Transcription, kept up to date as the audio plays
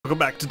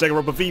Welcome back to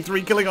Danganronpa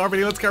V3 Killing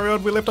Harmony. Let's carry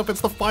on. We left off. It's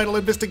the final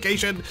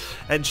investigation,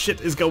 and shit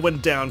is going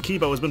down.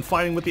 Kibo has been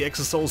fighting with the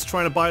Exosouls,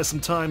 trying to buy us some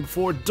time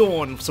before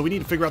dawn, so we need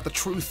to figure out the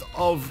truth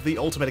of the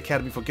Ultimate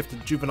Academy for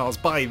Gifted Juveniles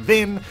by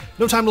then.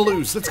 No time to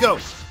lose. Let's go.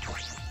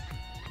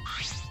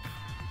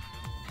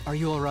 Are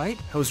you alright?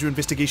 How's your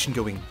investigation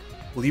going?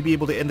 Will you be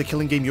able to end the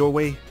killing game your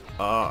way?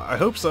 I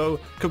hope so.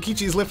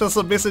 Kokichi's left us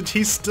a message.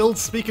 He's still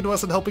speaking to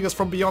us and helping us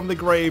from beyond the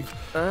grave,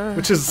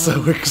 which is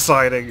so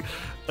exciting.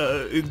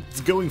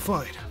 It's going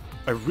fine.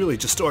 I really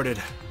just started.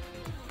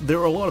 There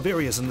are a lot of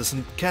areas in this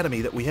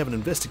academy that we haven't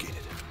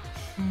investigated.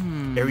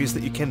 Areas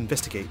that you can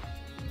investigate.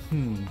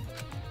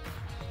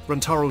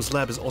 Rantaro's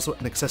lab is also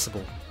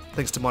inaccessible,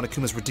 thanks to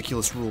Monokuma's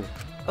ridiculous rule.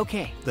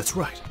 Okay. That's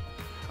right.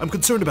 I'm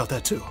concerned about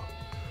that too.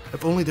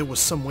 If only there was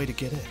some way to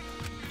get in.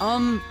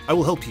 I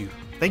will help you.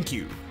 Thank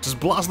you. Just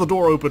blast the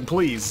door open,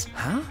 please.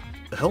 Huh?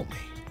 Help me.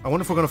 I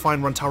wonder if we're gonna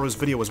find Rantaro's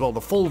video as well, the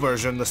full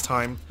version this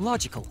time.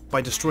 Logical. By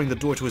destroying the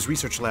door to his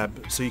research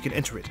lab so you can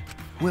enter it.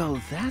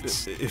 Well,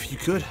 that's... If you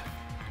could,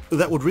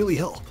 that would really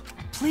help.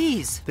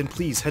 Please. Then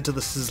please head to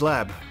his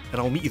lab, and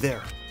I'll meet you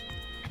there.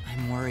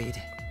 I'm worried.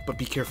 But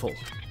be careful.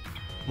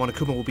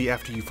 Monokuma will be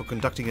after you for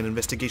conducting an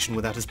investigation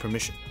without his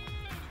permission.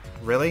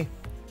 Really?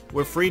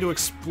 We're free to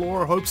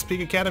explore Hope's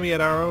Peak Academy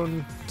at our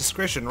own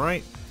discretion,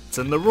 right? It's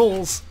in the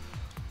rules.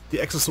 The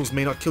Exosouls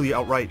may not kill you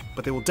outright,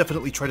 but they will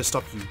definitely try to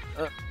stop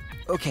you.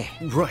 Okay.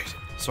 Right.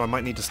 So I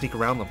might need to sneak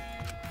around them.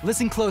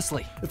 Listen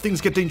closely. If things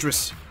get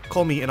dangerous,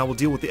 call me and I will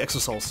deal with the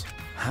Exosouls.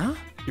 Huh?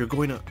 You're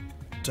going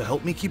to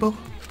help me, Kibo?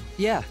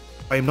 Yeah.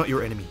 I am not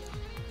your enemy.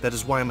 That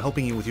is why I'm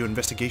helping you with your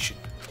investigation.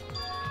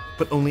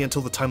 But only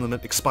until the time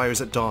limit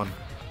expires at dawn.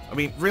 I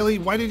mean, really?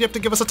 Why did you have to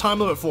give us a time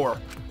limit for?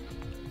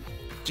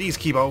 Jeez,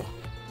 Kibo.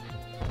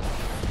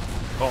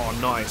 Oh,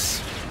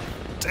 nice.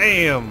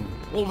 Damn!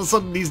 All of a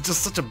sudden he's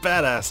just such a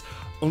badass.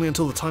 Only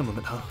until the time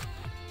limit, huh?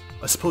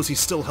 I suppose he's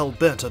still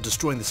hell-bent on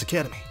destroying this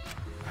academy.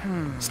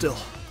 Still,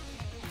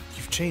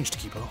 you've changed,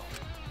 Kibo.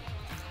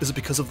 Is it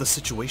because of the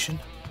situation?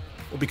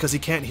 Or because he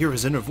can't hear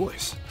his inner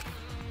voice?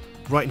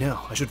 Right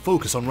now, I should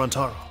focus on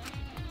Rantaro.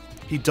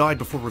 He died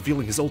before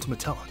revealing his ultimate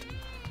talent,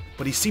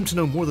 but he seemed to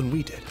know more than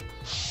we did.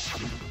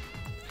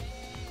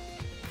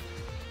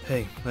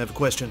 Hey, I have a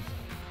question.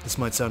 This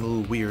might sound a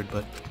little weird,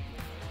 but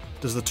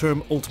does the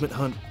term Ultimate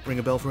Hunt ring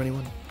a bell for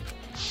anyone?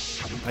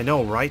 I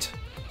know, right?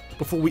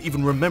 Before we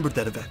even remembered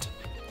that event,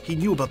 he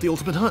knew about the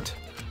Ultimate Hunt.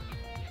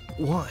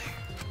 Why?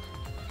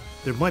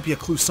 There might be a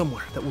clue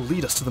somewhere that will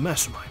lead us to the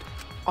mastermind.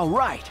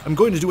 Alright. I'm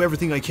going to do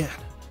everything I can.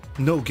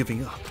 No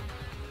giving up.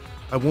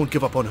 I won't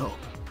give up on Hope.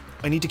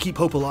 I need to keep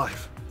Hope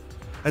alive.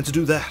 And to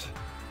do that,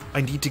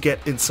 I need to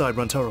get inside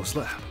Rantaro's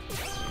lab.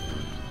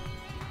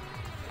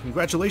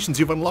 Congratulations,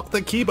 you've unlocked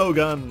the Kibo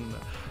gun!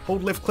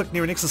 Hold left click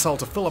near an exosol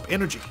to fill up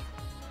energy.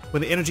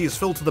 When the energy is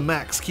filled to the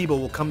max, Kibo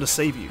will come to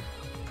save you.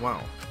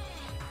 Wow.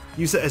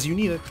 Use it as you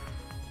need it.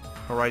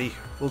 Alrighty,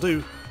 will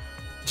do.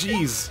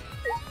 Jeez.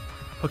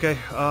 Okay,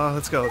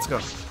 let's go.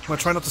 I'm gonna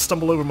try not to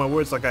stumble over my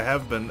words like I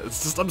have been.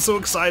 It's just, I'm so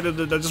excited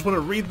and I just want to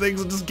read things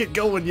and just get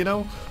going, you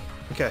know?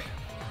 Okay.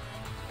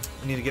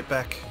 I need to get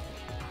back.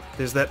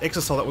 There's that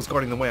exosol that was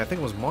guarding the way. I think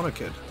it was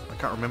Monokid. I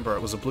can't remember.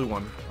 It was a blue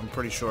one. I'm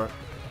pretty sure.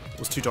 It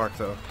was too dark,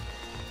 though.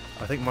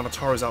 I think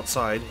Monotaro's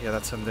outside. Yeah,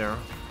 that's him there,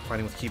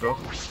 fighting with Kibo.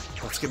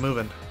 Let's get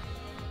moving.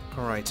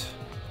 Alright.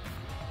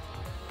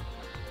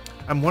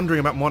 I'm wondering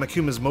about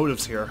Monokuma's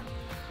motives here.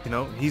 You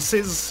know, he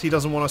says he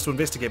doesn't want us to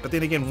investigate, but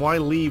then again, why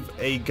leave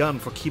a gun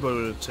for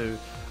Kibo to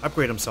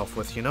upgrade himself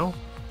with, you know?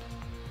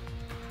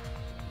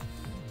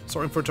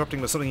 Sorry for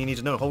interrupting, but something you need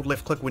to know. Hold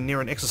left click when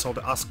near an exosol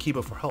to ask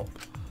Kibo for help.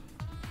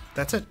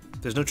 That's it.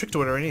 There's no trick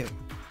to it or anything.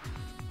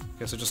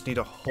 Guess I just need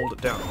to hold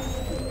it down.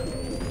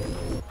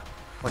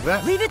 Like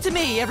that. Leave it to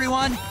me,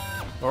 everyone!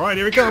 Alright,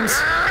 here he comes!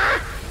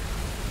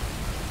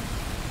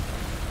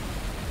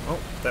 Oh,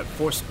 that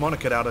forced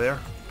Monokid out of there.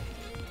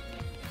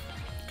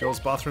 Girls'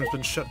 bathroom's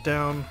been shut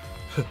down.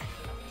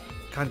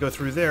 Can't go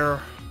through there.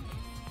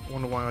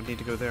 Wonder why I'd need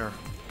to go there.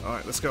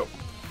 Alright, let's go.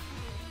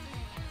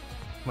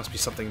 Must be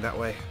something that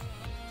way.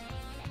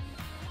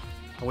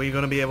 Are we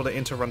going to be able to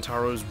enter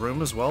Rantaro's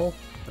room as well?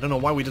 I don't know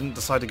why we didn't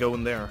decide to go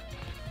in there.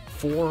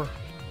 4?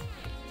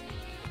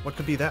 What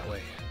could be that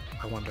way?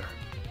 I wonder.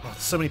 Oh, there's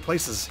so many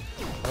places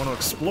I want to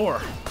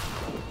explore.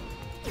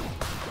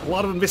 A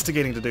lot of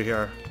investigating to do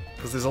here,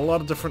 because there's a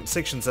lot of different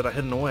sections that are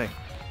hidden away.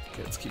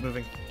 Okay, let's keep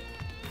moving.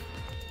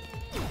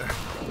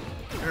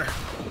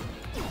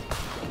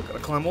 Gotta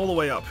climb all the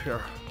way up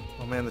here.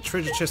 Oh man, the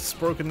treasure chest is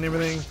broken and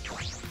everything.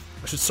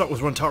 I should start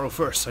with Rantaro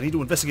first. I need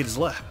to investigate his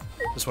lab.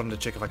 Just wanted to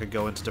check if I could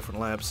go into different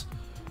labs.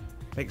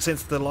 Makes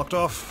sense that they're locked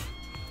off.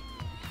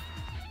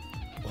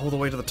 All the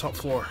way to the top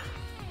floor.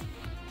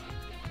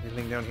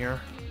 Anything down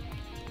here?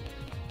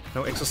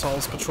 No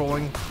exosouls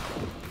patrolling.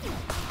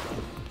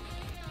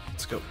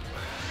 Let's go.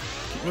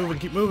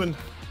 Keep moving.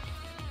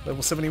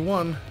 Level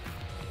 71.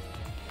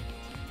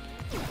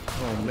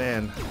 Oh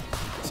man.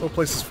 This whole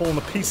place is falling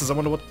to pieces. I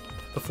wonder what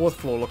the 4th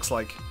floor looks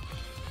like.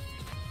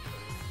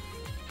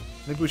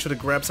 Maybe we should have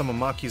grabbed some of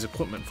Maki's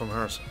equipment from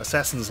her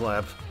assassin's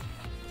lab.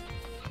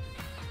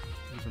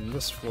 And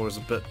this floor is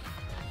a bit,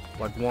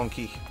 like,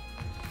 wonky.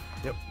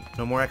 Yep,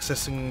 no more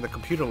accessing the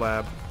computer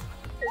lab.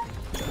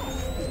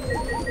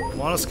 Come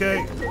on,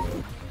 escape!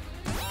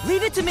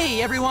 Leave it to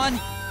me, everyone!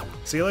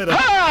 See you later!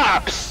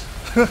 Cops!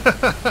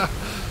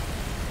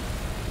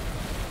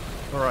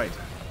 Alright.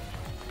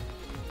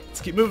 Let's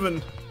keep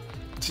moving.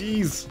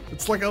 Jeez,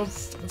 it's like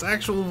it's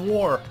actual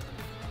war.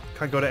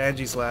 Can't go to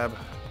Angie's lab.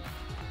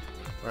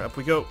 Alright, up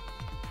we go.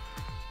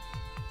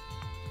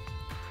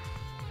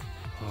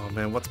 Oh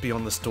man, what's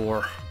beyond this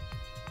door?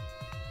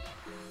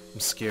 I'm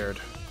scared.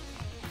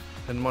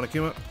 And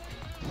Monokuma?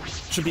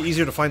 Should be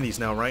easier to find these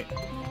now, right?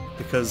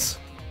 Because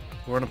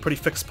we're on a pretty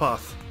fixed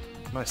path.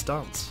 Nice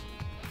dance.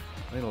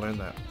 I need to learn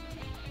that.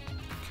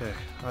 Okay,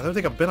 I don't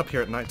think I've been up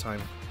here at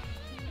nighttime.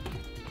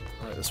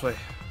 Alright, this way.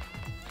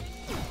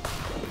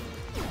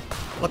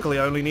 Luckily,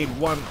 I only need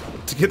one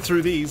to get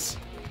through these.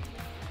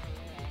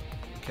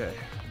 Okay.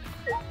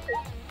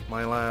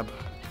 My lab.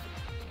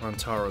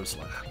 Rantaro's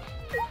lab.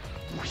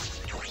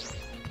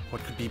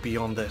 What could be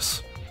beyond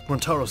this?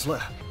 Rantaro's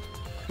lab.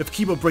 If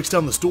Kibo breaks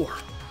down this door.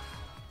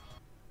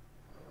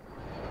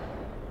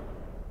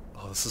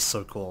 Oh, this is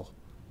so cool.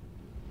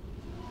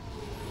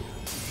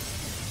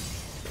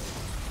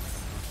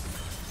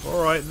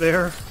 Alright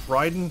there,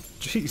 Raiden.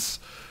 Jeez.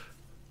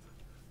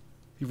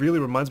 He really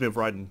reminds me of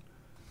Raiden.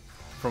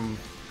 From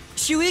Metal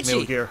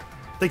Shuichi! Gear.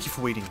 Thank you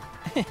for waiting.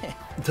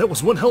 That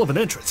was one hell of an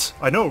entrance.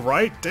 I know,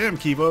 right? Damn,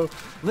 Kibo.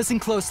 Listen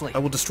closely. I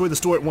will destroy this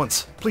door at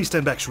once. Please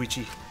stand back,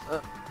 Shuichi.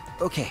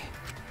 Okay.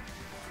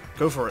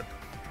 Go for it.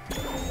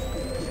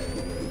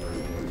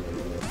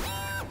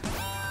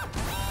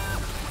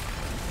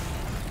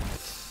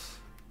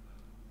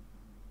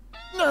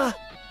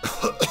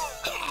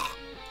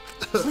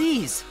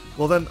 Please!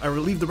 Well then, I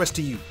relieve the rest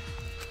to you.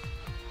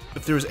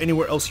 If there is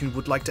anywhere else you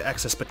would like to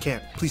access but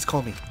can't, please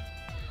call me.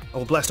 I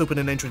will blast open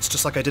an entrance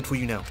just like I did for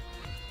you now.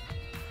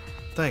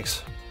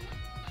 Thanks.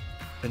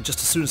 And just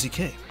as soon as he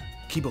came,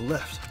 Kibo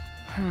left.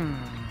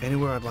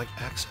 Anywhere I'd like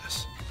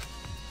access.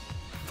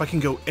 If I can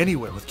go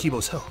anywhere with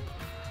Kibo's help.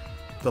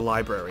 The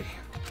library.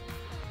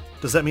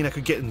 Does that mean I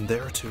could get in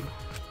there too?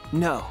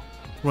 No.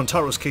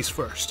 Rantaro's case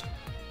first.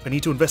 I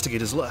need to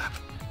investigate his lab.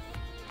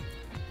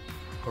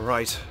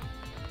 Alright.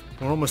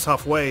 We're almost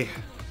halfway.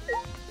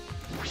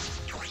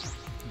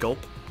 Gulp.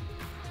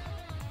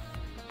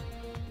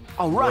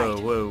 Alright!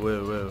 Whoa, whoa,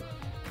 whoa, whoa.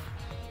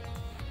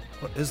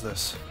 What is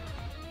this?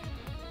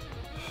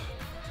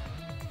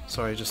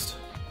 Sorry, just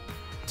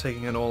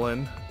taking it all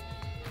in.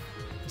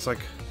 It's like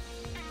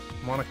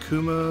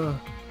Monokuma,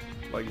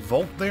 like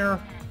vault there.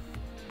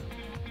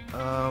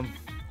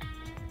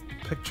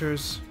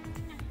 Pictures,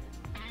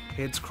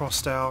 heads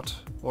crossed out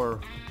or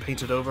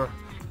painted over.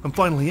 I'm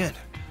finally in.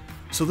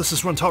 So this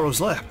is Rantaro's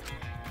lab.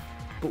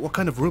 But what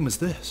kind of room is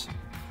this?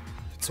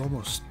 It's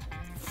almost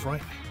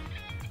frightening.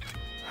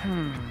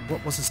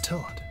 What was his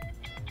talent?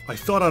 I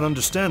thought I'd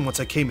understand once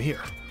I came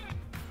here.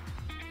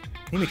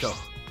 Himiko,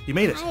 you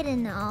made it. I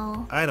don't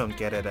know. I don't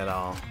get it at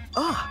all.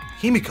 Ah!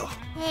 Himiko!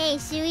 Hey,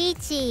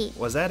 Shuichi.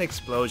 Was that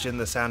explosion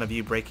the sound of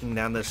you breaking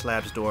down this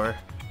lab's door?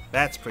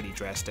 That's pretty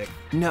drastic.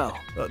 No.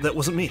 That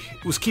wasn't me.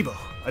 It was Kibo.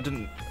 I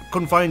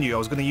couldn't find you. I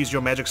was gonna use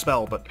your magic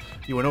spell, but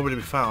you were nowhere to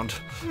be found.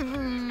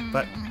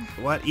 But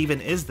what even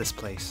is this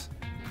place?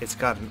 It's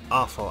got an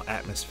awful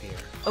atmosphere.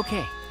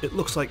 Okay. It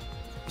looks like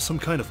some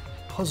kind of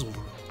puzzle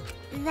room.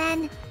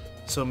 Then,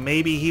 So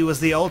maybe he was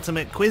the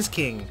ultimate quiz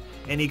king,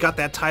 and he got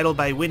that title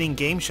by winning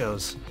game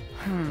shows.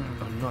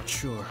 I'm not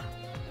sure.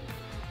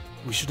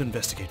 We should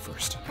investigate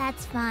first.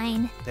 that's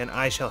fine. Then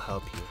I shall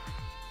help you.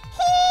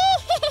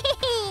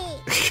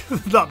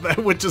 Not that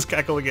witch just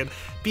cackle again.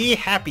 Be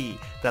happy.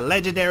 The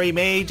legendary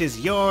mage is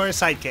your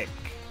sidekick.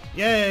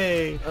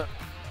 Yay!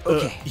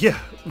 Okay. Yeah,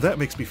 that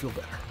makes me feel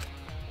better.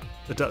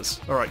 It does.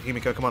 Alright,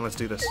 Himiko, come on, let's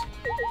do this.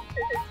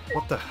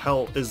 What the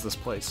hell is this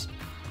place?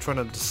 I'm trying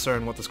to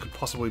discern what this could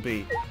possibly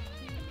be.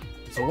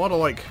 There's a lot of,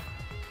 like,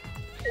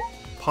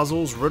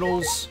 puzzles,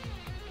 riddles.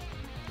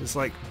 There's,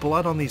 like,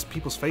 blood on these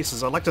people's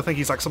faces. I'd like to think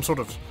he's, like, some sort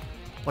of,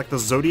 like, the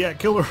Zodiac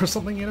Killer or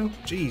something, you know?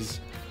 Jeez.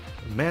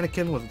 A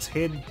mannequin with its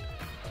head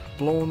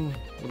blown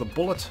with a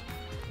bullet.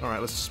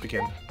 Alright, let's just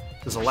begin.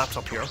 There's a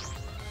laptop here.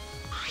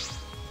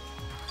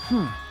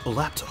 A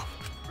laptop.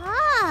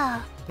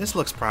 Ah, This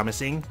looks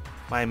promising.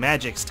 My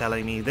magic's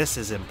telling me this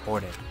is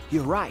important.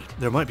 You're right.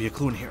 There might be a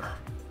clue in here.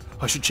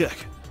 I should check.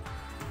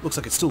 Looks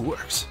like it still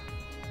works.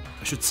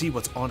 I should see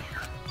what's on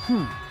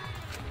here.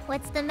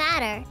 what's the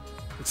matter?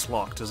 It's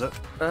locked, is it?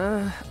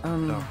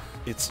 No,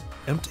 it's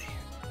empty.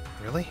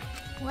 Really?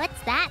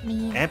 What's that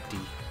mean? Empty?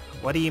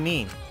 What do you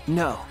mean?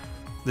 No.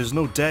 There's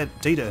no data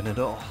in it at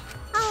all.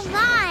 Oh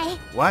my!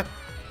 What?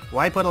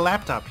 Why put a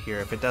laptop here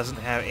if it doesn't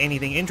have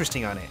anything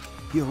interesting on it?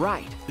 You're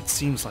right. It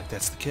seems like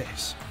that's the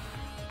case.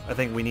 I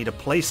think we need to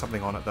play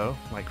something on it though.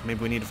 Like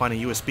maybe we need to find a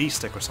USB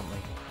stick or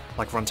something.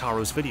 Like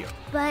Rantaro's video.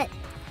 But,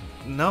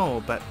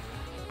 No, but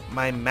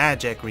my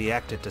magic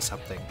reacted to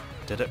something.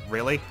 Did it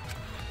really?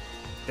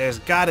 There's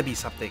gotta be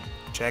something.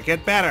 Check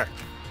it better.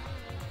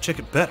 Check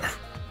it better?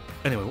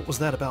 Anyway, what was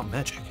that about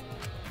magic?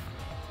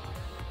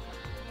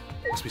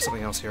 Must be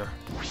something else here.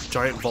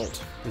 Giant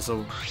vault. There's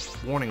a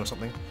warning or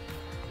something.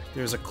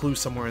 There's a clue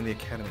somewhere in the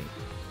academy.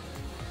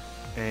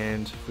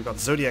 And we got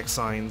zodiac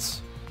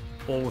signs,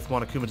 all with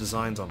Monokuma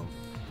designs on them.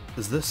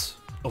 Is this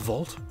a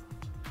vault?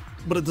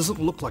 But it doesn't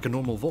look like a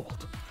normal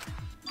vault.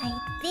 I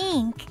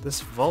think.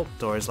 This vault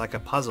door is like a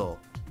puzzle.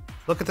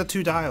 Look at the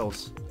two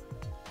dials.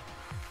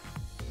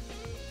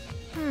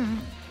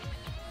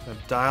 The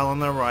dial on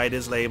the right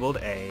is labeled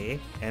A,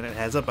 and it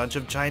has a bunch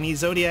of Chinese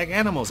zodiac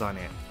animals on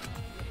it.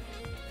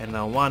 And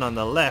the one on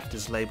the left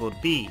is labeled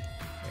B,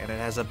 and it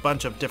has a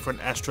bunch of different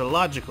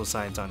astrological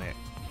signs on it.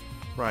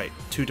 Right,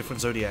 2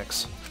 different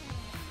zodiacs.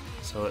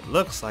 So it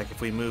looks like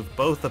if we move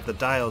both of the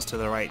dials to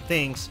the right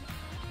things,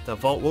 the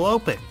vault will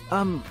open.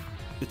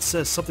 It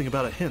says something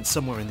about a hint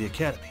somewhere in the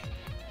academy.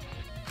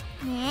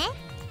 Eh?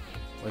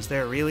 Was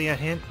there really a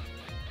hint?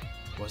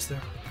 Was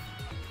there?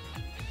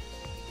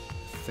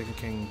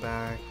 Thinking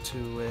back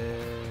to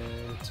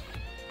it...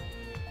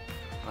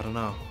 I don't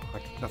know.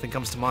 Nothing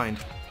comes to mind.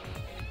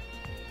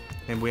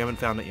 And we haven't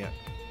found it yet.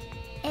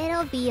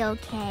 It'll be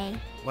okay.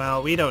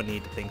 Well, we don't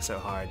need to think so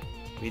hard.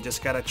 We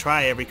just gotta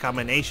try every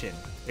combination.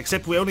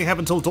 Except we only have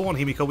until dawn,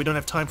 Himiko. We don't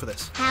have time for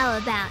this. How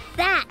about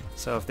that?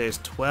 So if there's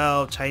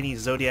 12 Chinese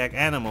zodiac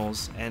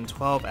animals and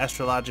 12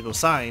 astrological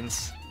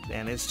signs,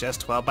 then it's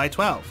just 12 by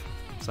 12.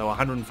 So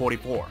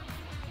 144.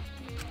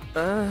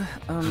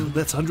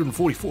 That's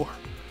 144.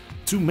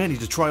 Too many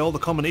to try all the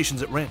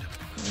combinations at random.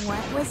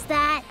 What was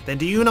that? Then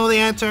do you know the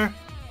answer?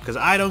 Because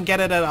I don't get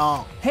it at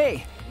all.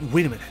 Hey!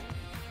 Wait a minute.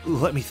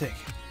 Let me think.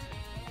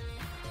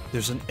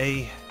 There's an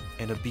A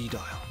and a B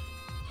dial.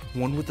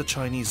 One with the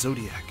Chinese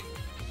zodiac,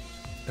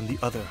 and the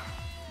other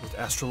with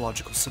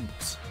astrological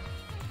symbols.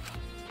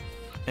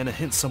 And a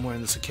hint somewhere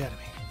in this academy.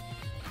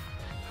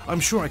 I'm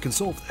sure I can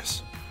solve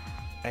this.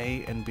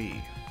 A and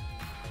B.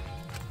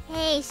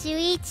 Hey,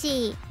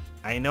 Shuichi.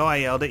 I know I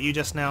yelled at you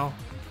just now,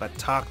 but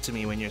talk to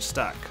me when you're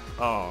stuck.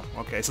 Oh,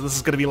 okay, so this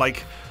is gonna be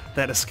like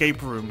that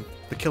escape room,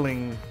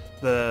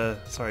 the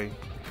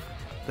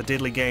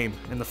deadly game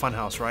in the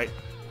funhouse, right?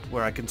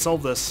 Where I can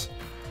solve this.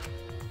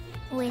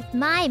 With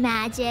my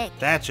magic.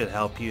 That should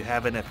help you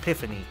have an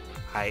epiphany.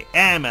 I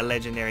am a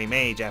legendary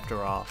mage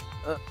after all.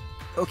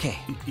 Okay.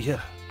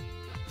 Yeah,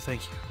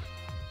 thank you.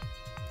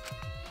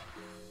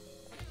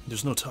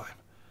 There's no time.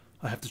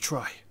 I have to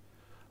try.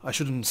 I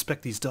should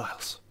inspect these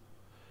dials.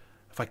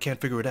 If I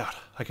can't figure it out,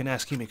 I can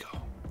ask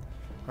Himiko.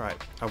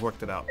 Alright, I've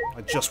worked it out.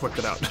 I just worked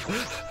it out.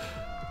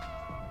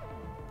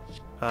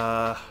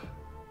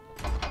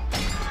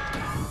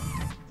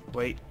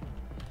 Wait.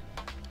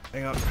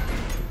 Hang on.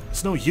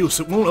 It's no use,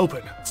 it won't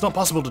open. It's not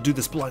possible to do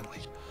this blindly.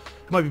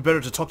 It might be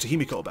better to talk to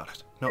Himiko about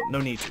it. No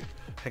need to.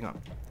 Hang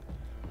on.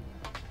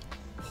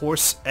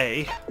 Horse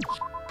A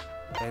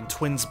and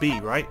twins B,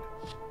 right?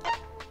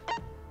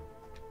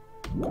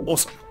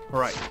 Awesome.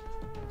 Alright.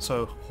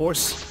 So,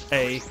 horse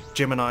A,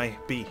 Gemini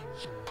B.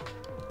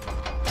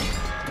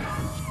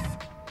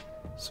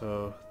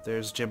 So,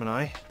 there's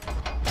Gemini.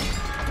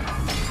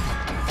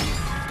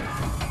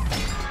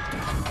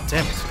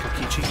 Damn it,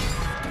 Kokichi.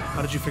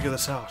 How did you figure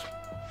this out?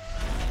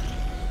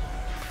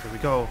 Here we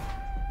go.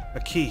 A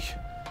key.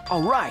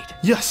 All right.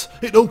 Yes,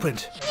 it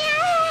opened.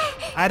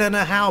 I don't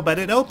know how, but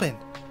it opened.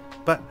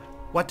 But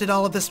what did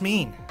all of this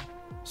mean?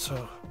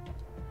 So,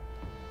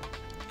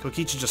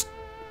 Kokichi just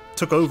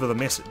took over the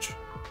message.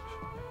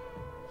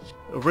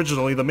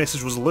 Originally, the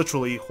message was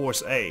literally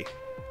horse A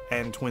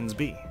and twins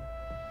B.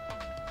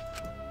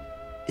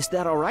 Is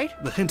that all right?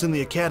 The hint in the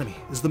academy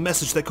is the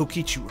message that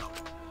Kokichi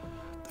wrote.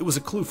 It was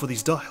a clue for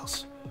these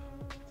dials.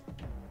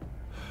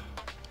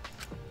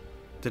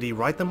 Did he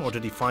write them or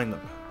did he find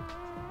them?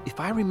 If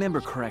I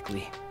remember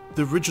correctly.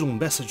 The original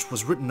message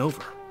was written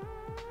over.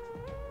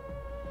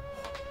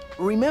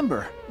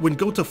 Remember? When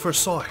Gota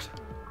first saw it,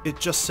 it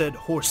just said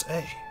horse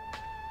A.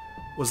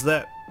 Was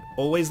that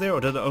always there or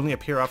did it only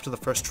appear after the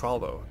first trial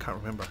though? I can't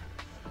remember.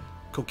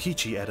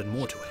 Kokichi added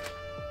more to it.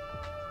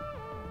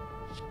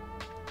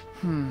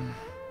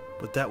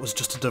 But that was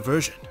just a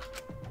diversion.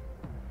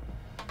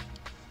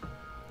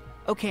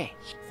 Okay.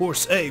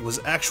 Horse A was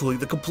actually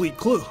the complete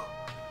clue.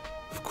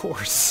 Of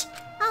course.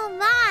 Oh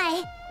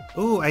my!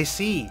 Ooh, I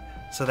see.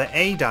 So the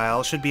A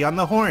dial should be on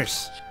the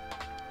horse.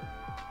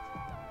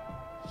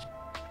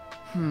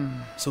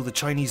 So the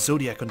Chinese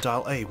zodiac on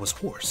dial A was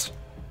horse.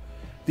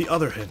 The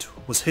other hint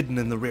was hidden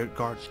in the rear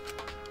garden.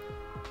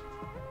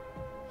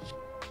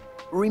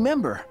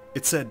 Remember?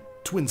 It said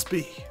twins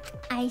B.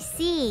 I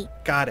see.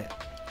 Got it.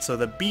 So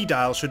the B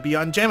dial should be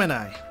on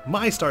Gemini,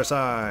 my star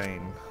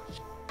sign.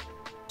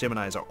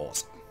 Geminis are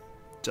awesome.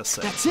 Just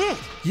saying. That's it!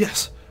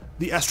 Yes,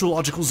 the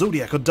astrological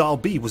zodiac on dial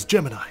B was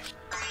Gemini.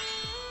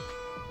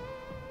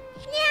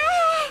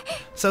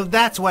 So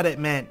that's what it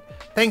meant.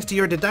 Thanks to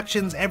your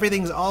deductions,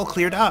 everything's all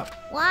cleared up.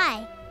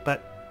 Why?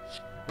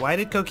 But why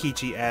did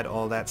Kokichi add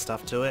all that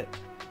stuff to it?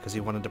 Because he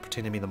wanted to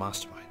pretend to be the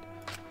mastermind.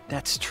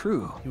 That's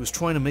true. He was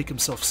trying to make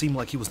himself seem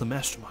like he was the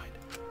mastermind.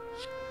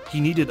 He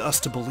needed us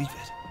to believe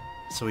it.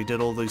 So he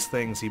did all these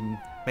things. He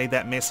made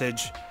that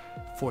message,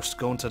 forced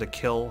Gonta to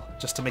kill,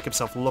 just to make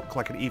himself look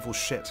like an evil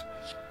shit.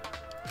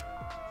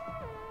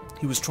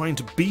 He was trying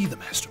to be the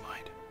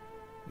mastermind.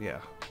 Yeah,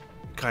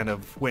 kind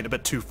of went a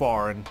bit too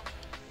far and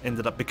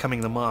ended up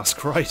becoming the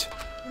mask, right?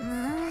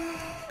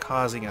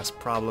 Causing us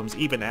problems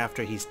even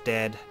after he's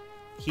dead.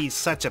 He's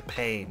such a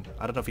pain.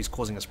 I don't know if he's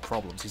causing us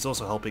problems. He's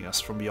also helping us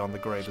from beyond the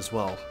grave as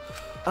well.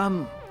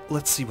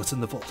 Let's see what's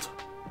in the vault.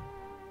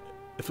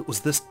 If it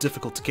was this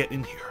difficult to get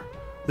in here,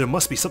 there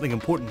must be something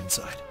important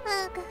inside.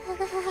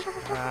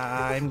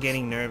 I'm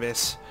getting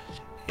nervous.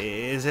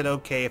 Is it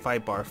okay if I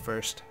barf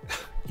first?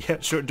 Yeah,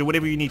 sure, do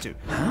whatever you need to.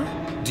 Huh?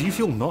 Do you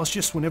feel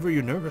nauseous whenever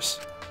you're nervous?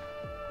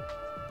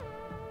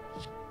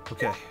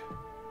 Okay.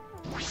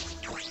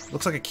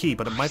 Looks like a key,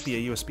 but it might be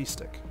a USB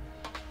stick.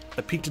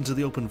 I peeked into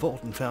the open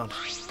vault and found...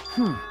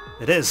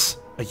 It is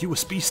a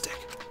USB stick.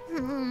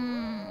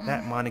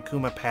 That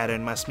Monokuma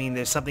pattern must mean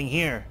there's something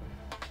here.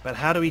 But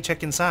how do we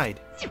check inside?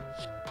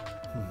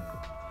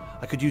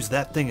 I could use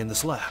that thing in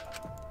this lab.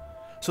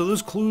 So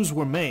those clues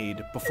were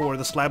made before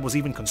this lab was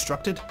even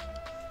constructed?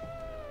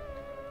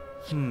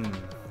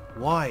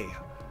 Why?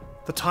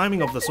 The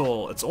timing of this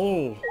all, it's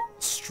all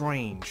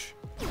strange.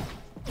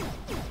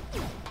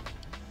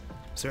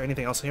 Is there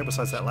anything else in here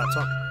besides that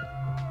laptop?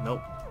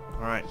 Nope.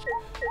 Alright.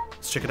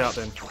 Let's check it out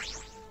then.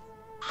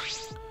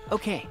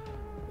 Okay.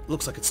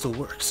 Looks like it still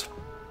works.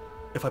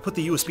 If I put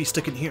the USB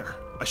stick in here,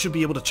 I should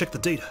be able to check the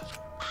data.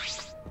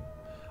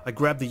 I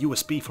grabbed the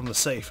USB from the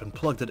safe and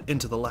plugged it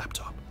into the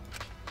laptop.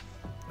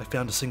 I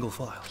found a single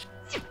file.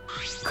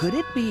 Could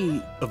it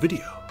be... A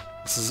video.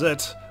 This is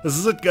it. This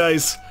is it,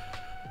 guys.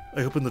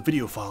 I opened the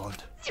video file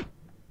and...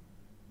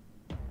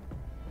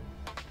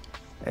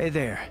 Hey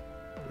there.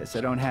 Guess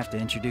I don't have to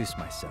introduce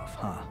myself,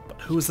 huh?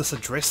 But who is this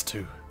addressed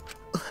to?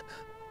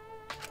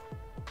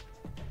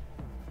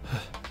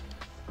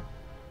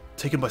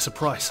 Taken by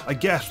surprise, I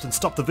gasped and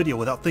stopped the video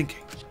without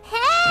thinking.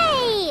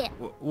 Hey!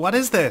 What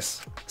is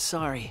this?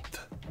 Sorry.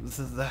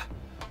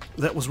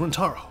 That was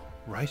Rentaro,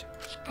 right?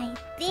 I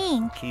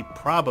think. He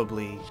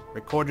probably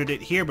recorded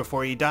it here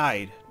before he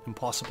died.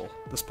 Impossible.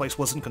 This place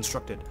wasn't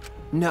constructed.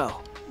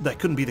 No. That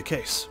couldn't be the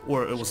case,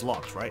 or it was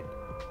locked, right?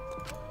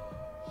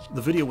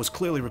 The video was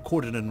clearly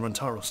recorded in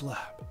Rentaro's lab.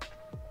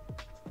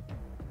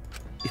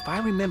 If I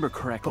remember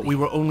correctly... But we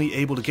were only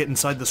able to get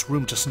inside this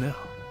room just now.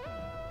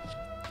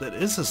 That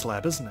is his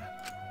lab, isn't it?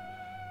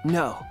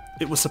 No.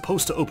 It was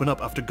supposed to open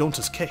up after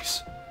Gonta's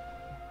case.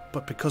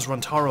 But because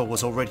Rentaro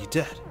was already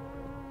dead,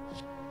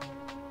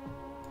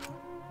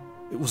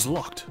 it was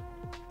locked.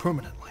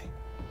 Permanently.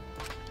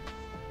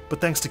 But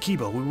thanks to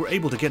Kibo, we were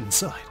able to get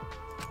inside.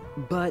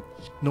 But...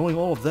 Knowing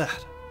all of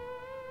that,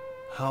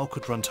 how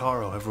could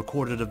Rentaro have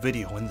recorded a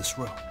video in this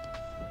room?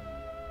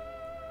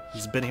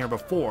 He's been here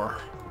before.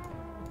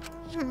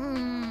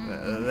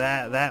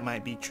 That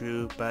might be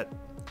true, but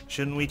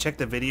shouldn't we check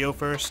the video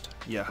first?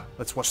 Yeah,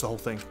 let's watch the whole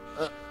thing.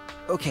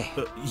 Okay.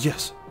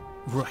 Yes,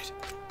 right.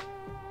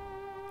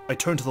 I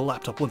turned to the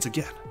laptop once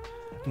again,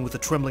 and with a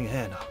trembling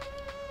hand,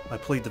 I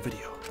played the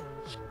video.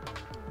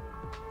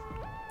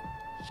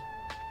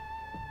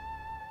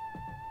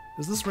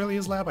 Is this really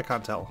his lab? I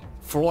can't tell.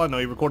 For all I know,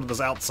 he recorded this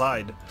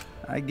outside.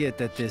 I get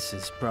that this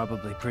is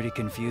probably pretty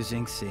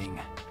confusing, seeing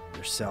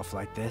yourself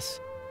like this.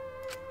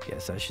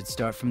 Guess I should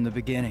start from the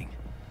beginning.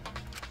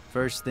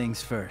 First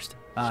things first,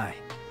 I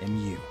am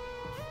you.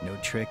 No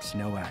tricks,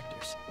 no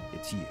actors.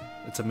 It's you.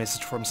 It's a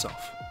message for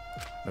himself.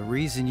 The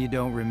reason you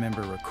don't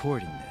remember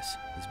recording this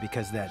is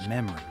because that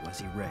memory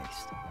was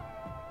erased.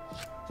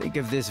 Think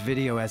of this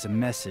video as a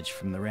message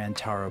from the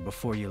Rantaro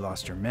before you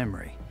lost your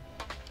memory,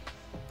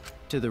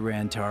 to the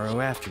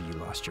Rantaro after you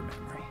lost your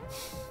memory.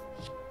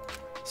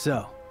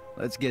 So,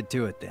 let's get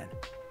to it then.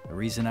 The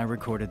reason I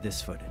recorded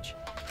this footage.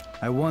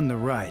 I won the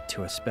right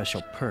to a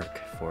special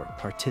perk for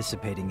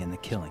participating in the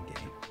killing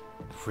game.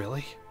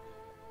 Really?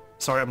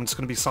 Sorry, I'm just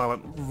gonna be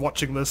silent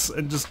watching this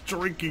and just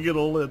drinking it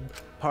all in.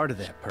 Part of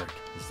that perk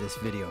is this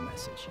video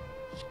message.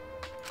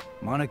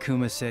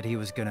 Monokuma said he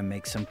was gonna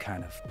make some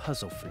kind of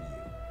puzzle for you.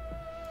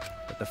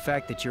 But the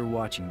fact that you're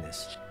watching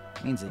this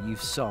means that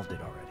you've solved it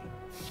already.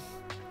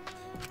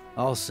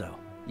 Also,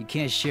 you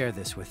can't share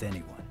this with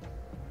anyone.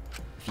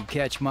 If you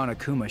catch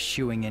Monokuma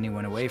shooing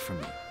anyone away from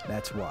you,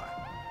 that's why.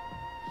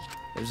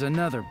 There's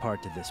another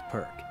part to this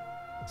perk.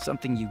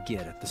 Something you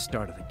get at the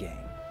start of the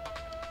game.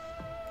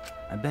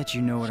 I bet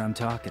you know what I'm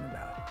talking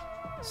about.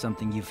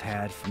 Something you've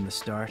had from the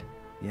start,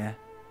 yeah?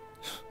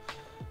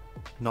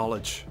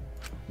 Knowledge.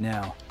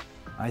 Now,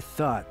 I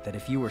thought that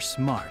if you were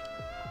smart,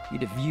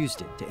 you'd have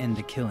used it to end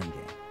the killing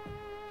game.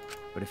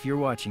 But if you're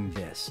watching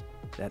this,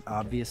 that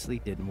obviously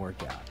didn't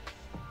work out.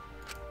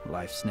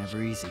 Life's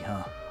never easy,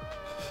 huh?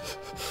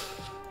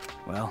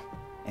 Well,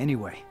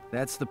 anyway,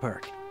 that's the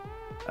perk.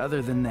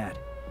 Other than that,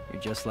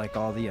 you're just like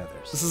all the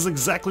others. This is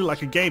exactly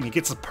like a game. He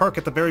gets a perk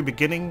at the very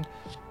beginning.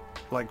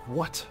 Like,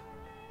 what?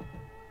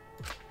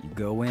 You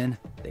go in,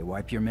 they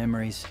wipe your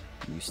memories,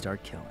 and you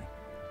start killing.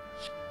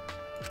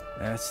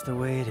 That's the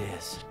way it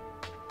is.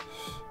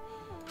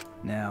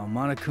 Now,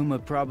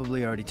 Monokuma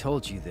probably already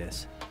told you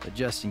this, but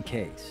just in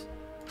case,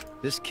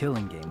 this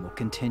killing game will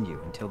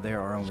continue until there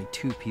are only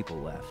 2 people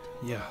left.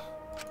 Yeah.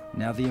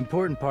 Now, the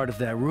important part of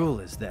that rule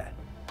is that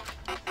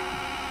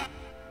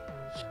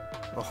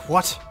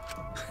What?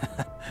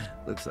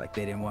 Looks like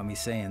they didn't want me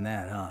saying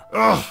that, huh?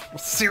 Ugh,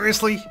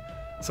 seriously?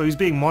 So he's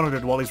being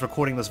monitored while he's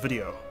recording this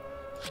video.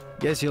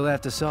 Guess you'll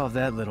have to solve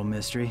that little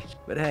mystery.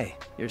 But hey,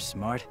 you're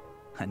smart.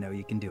 I know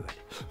you can do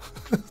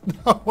it.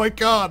 Oh my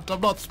god,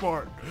 I'm not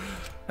smart.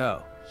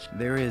 Oh,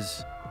 there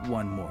is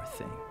one more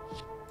thing.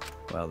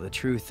 Well, the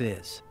truth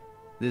is,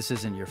 this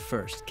isn't your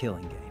first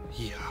killing game.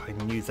 Yeah, I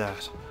knew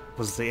that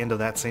was the end of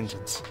that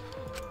sentence.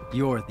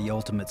 You're the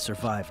ultimate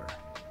survivor.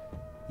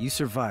 You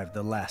survived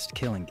the last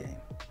killing game.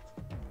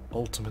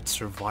 Ultimate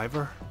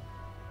survivor?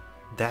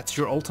 That's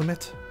your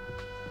ultimate?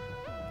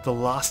 The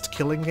last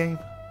killing game?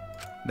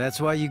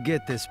 That's why you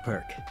get this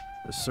perk,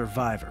 the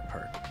survivor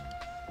perk.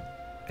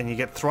 And you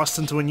get thrust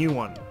into a new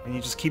one, and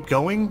you just keep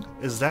going?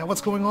 Is that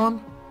what's going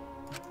on?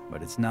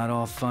 But it's not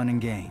all fun and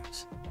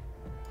games.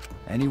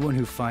 Anyone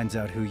who finds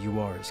out who you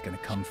are is gonna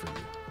come for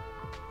you.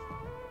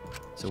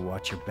 So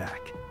watch your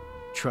back.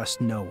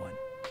 Trust no one.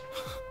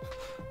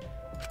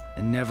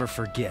 And never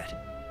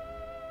forget,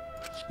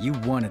 you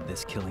wanted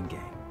this killing game.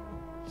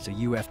 So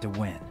you have to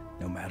win,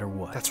 no matter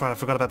what. That's right, I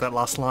forgot about that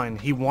last line.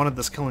 He wanted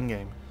this killing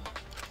game.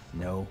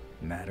 No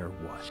matter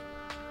what.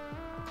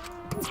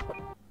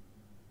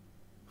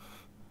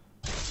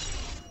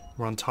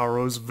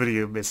 Rantaro's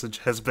video message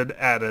has been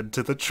added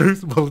to the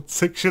truth mode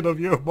section of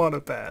your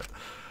monopad.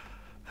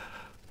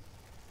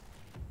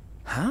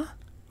 Huh?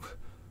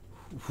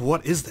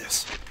 What is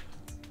this?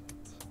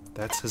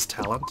 That's his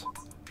talent?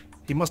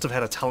 He must have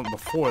had a talent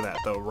before that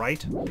though,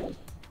 right?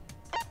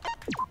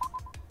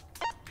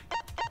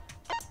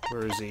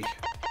 Where is he?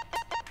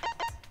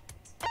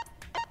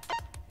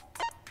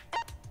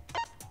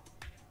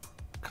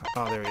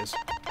 Oh, there he is.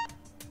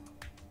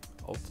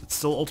 It's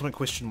still ultimate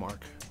question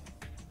mark.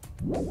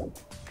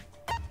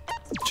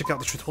 Check out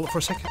the truth wallet for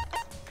a second.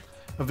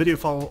 A video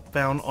file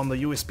found on the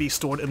USB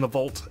stored in the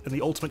vault in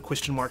the Ultimate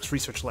Question Marks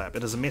research lab.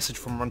 It is a message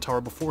from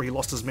Rantaro before he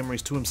lost his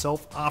memories to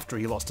himself, after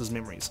he lost his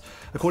memories.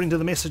 According to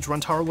the message,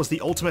 Rantaro was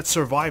the ultimate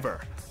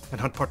survivor and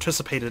had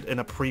participated in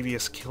a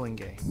previous killing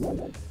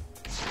game.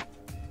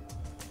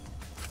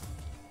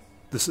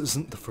 This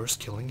isn't the first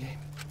killing game?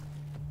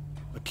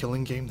 A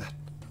killing game that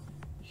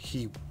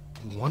he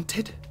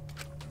wanted?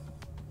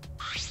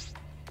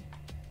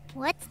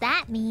 What's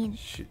that mean?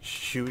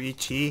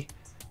 Shuichi?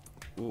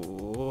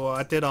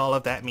 What did all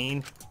of that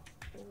mean?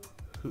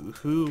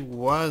 Who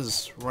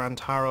was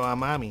Rantaro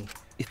Amami?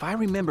 If I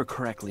remember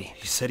correctly...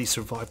 He said he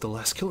survived the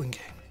last killing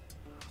game.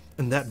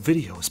 And that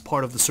video is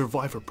part of the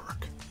survivor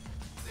perk.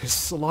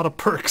 There's a lot of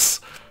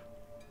perks.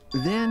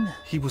 Then...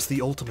 He was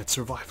the ultimate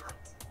survivor.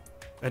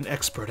 An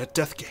expert at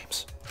death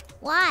games.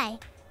 Why?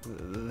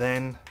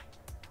 Then,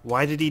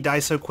 why did he die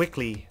so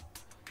quickly?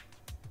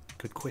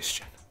 Good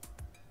question.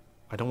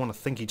 I don't want to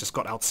think he just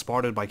got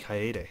outsmarted by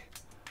Kaede.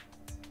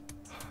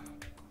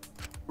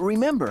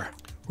 Remember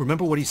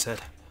what he said.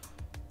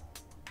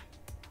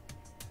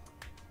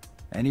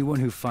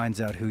 Anyone who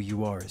finds out who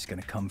you are is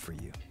gonna come for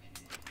you.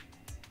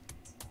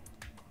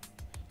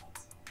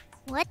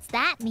 What's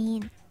that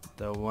mean?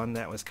 The one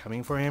that was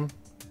coming for him?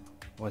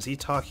 Was he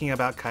talking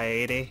about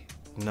Kaede?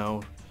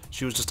 No,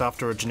 she was just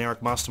after a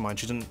generic mastermind.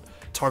 She didn't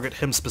target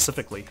him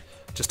specifically,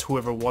 just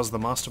whoever was the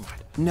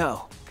mastermind.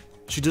 No.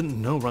 She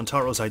didn't know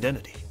Rantaro's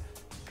identity.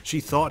 She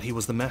thought he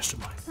was the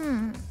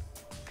mastermind.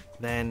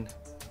 Then,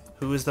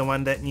 who is the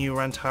one that knew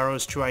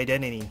Rantaro's true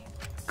identity?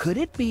 Could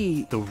it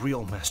be... The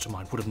real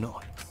mastermind would have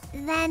known.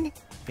 Then...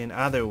 In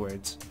other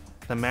words,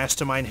 the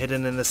mastermind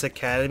hidden in this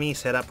academy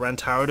set up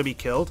Rantaro to be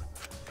killed?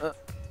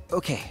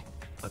 Okay.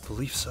 I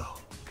believe so.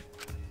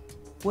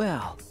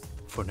 Well...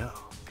 For now.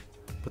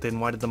 But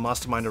then why did the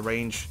mastermind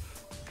arrange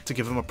to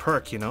give him a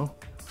perk, you know?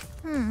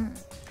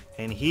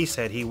 And he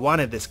said he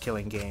wanted this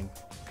killing game.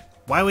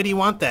 Why would he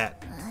want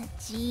that?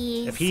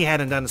 Jeez. If he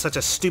hadn't done such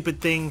a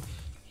stupid thing,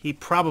 he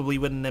probably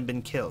wouldn't have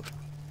been killed.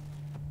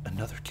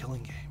 Another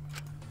killing game.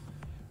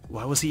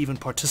 Why was he even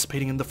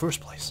participating in the first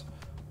place?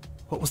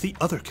 What was the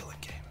other killing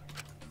game?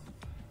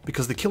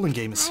 Because the killing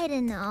game is... I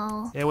don't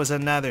know. There was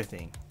another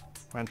thing.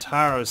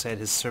 Rantaro said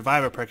his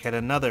survivor perk had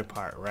another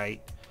part,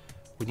 right?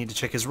 We need to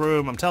check his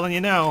room, I'm telling you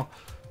now.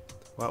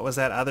 What was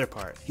that other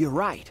part? You're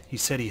right. He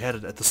said he had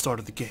it at the start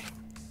of the game.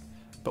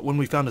 But when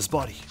we found his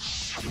body,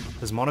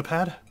 his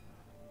monopad,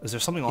 is there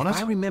something on it? If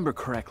I remember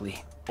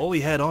correctly... All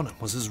he had on him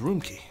was his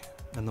room key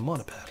and the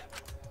monopad.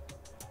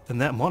 And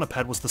that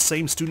monopad was the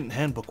same student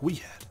handbook we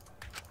had.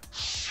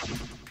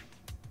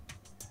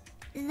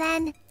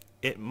 Then...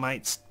 It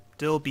might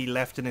still be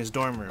left in his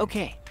dorm room.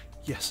 Okay.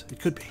 Yes, it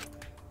could be.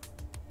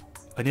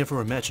 I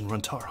never imagined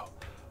Rantaro,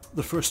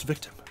 the first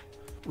victim,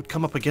 would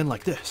come up again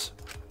like this.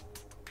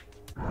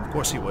 Of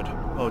course he would.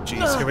 Oh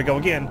jeez, here we go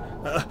again.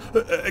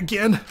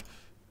 Again?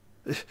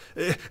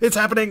 It's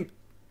happening!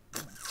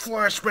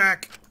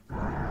 Flashback!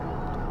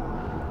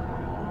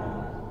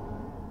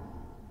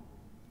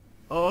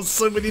 Oh,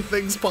 so many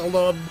things piled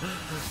on.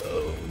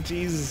 Oh,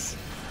 jeez.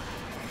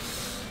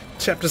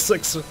 Chapter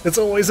 6. It's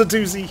always a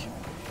doozy.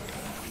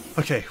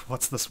 Okay,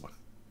 what's this one?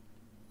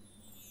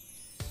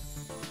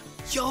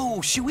 Yo,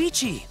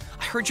 Shuichi!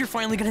 I heard you're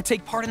finally gonna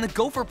take part in the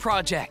Gopher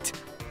project!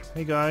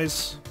 Hey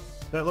guys.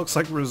 That looks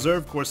like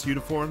reserve course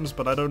uniforms,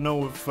 but I don't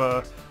know if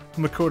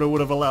Makoto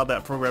would have allowed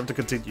that program to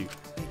continue.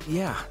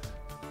 Yeah.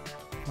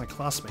 My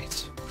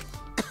classmates.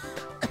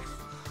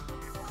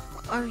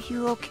 Are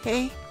you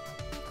okay?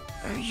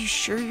 Are you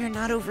sure you're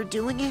not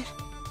overdoing it?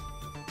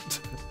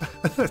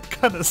 That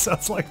kind of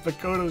sounds like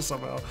Makoto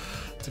somehow,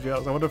 to be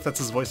honest. I wonder if that's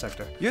his voice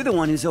actor. You're the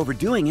one who's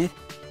overdoing it.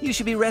 You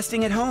should be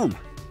resting at home.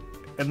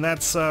 And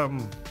that's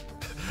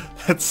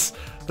that's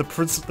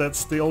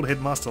the old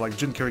headmaster, like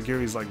Jin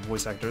Kirigiri's like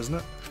voice actor, isn't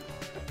it?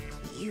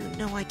 You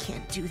know I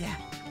can't do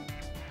that.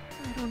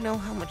 I don't know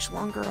how much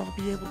longer I'll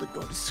be able to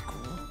go to school.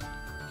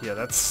 Yeah,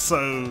 that's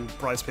so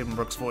Bryce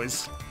Papenbrook's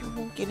voice. It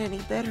won't get any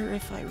better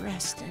if I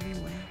rest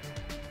anyway.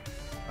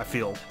 I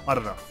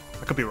don't know.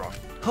 I could be wrong.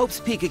 Hope's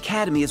Peak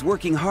Academy is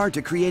working hard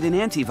to create an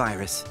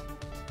antivirus.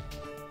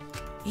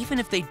 Even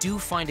if they do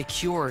find a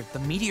cure, the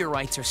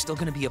meteorites are still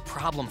going to be a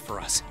problem for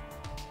us.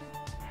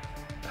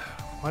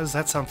 Why does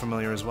that sound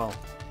familiar as well?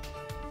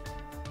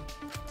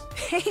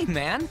 Hey,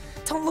 man,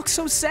 don't look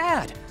so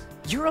sad.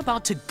 You're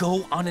about to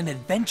go on an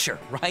adventure,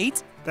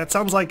 right? That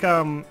sounds like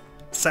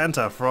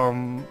Santa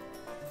from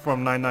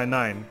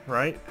 999,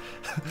 right?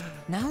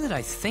 Now that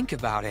I think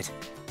about it,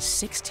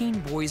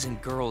 16 boys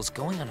and girls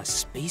going on a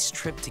space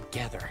trip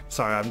together.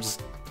 Sorry,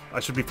 I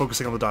should be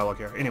focusing on the dialogue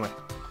here. Anyway.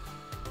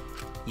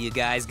 You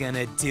guys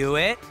gonna do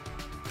it?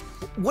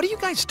 What are you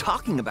guys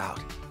talking about?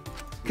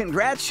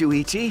 Congrats,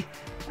 Shuichi.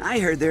 I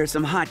heard there are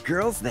some hot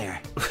girls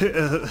there.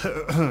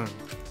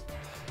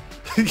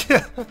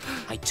 Yeah.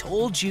 I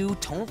told you,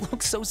 don't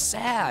look so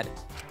sad.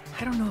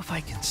 I don't know if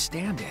I can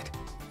stand it.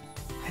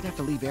 I'd have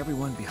to leave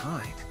everyone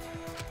behind.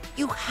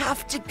 You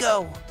have to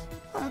go.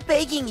 I'm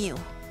begging you.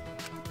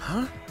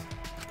 Huh?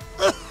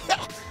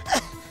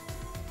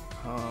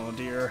 Oh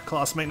dear,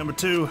 classmate number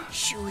 2.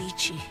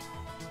 Shuichi,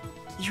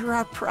 you're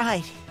our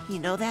pride. You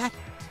know that?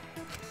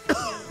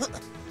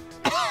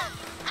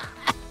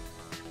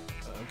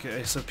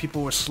 Okay, so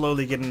people were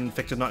slowly getting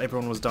infected, not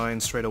everyone was dying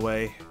straight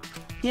away.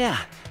 Yeah,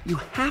 you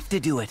have to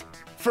do it.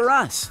 For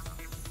us.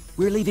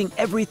 We're leaving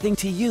everything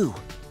to you.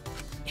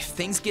 If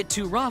things get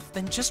too rough,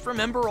 then just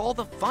remember all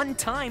the fun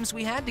times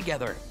we had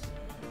together.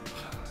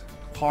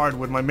 Hard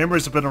when my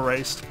memories have been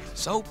erased.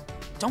 So,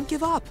 don't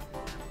give up.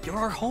 You're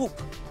our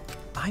hope.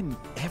 I'm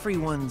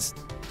everyone's...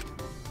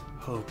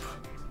 Hope.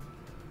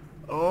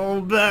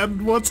 Oh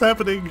man, what's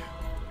happening?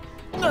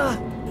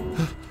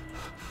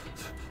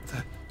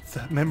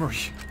 That memory.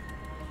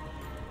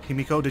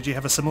 Himiko, did you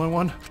have a similar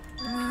one?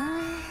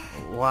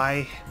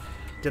 Why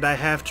did I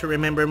have to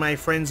remember my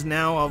friends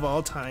now of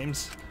all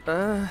times?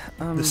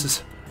 This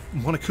is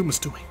Monokuma's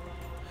doing.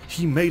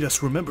 He made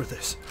us remember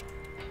this.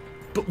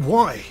 But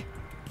why?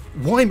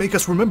 Why make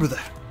us remember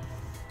that?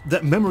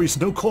 That memory's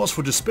no cause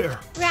for despair.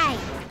 Right.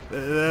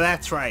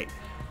 That's right.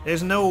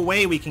 There's no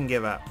way we can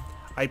give up.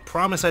 I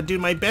promise I'd do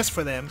my best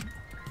for them.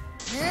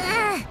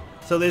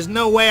 So there's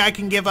no way I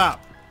can give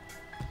up.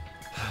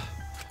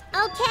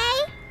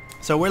 Okay.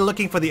 So we're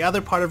looking for the other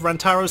part of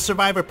Rantaro's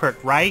survivor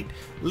perk, right?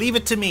 Leave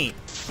it to me.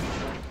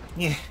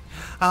 Yeah,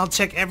 I'll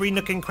check every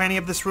nook and cranny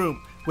of this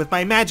room. With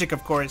my magic,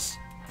 of course.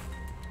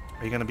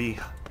 Are you gonna be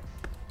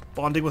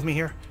bonding with me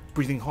here?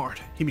 Breathing hard.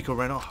 Himiko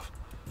ran off.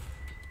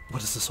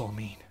 What does this all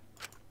mean?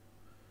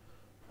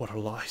 What are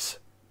lies?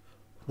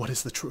 What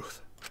is the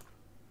truth?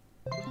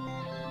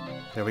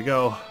 There we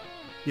go.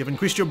 You've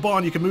increased your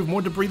bond. You can move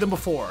more debris than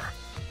before.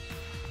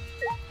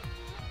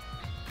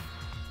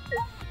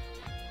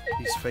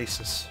 These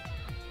faces.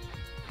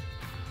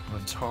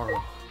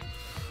 Rantaro.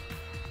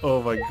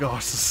 Oh my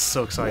gosh, this is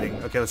so exciting.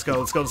 Okay, let's go.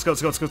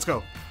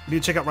 We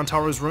need to check out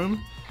Rantaro's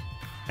room.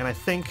 And I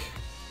think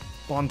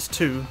Bond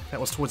 2, that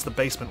was towards the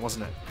basement,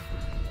 wasn't it?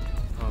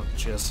 Oh,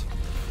 jeez.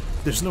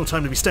 There's no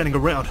time to be standing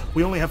around.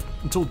 We only have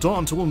until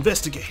dawn to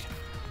investigate.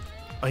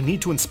 I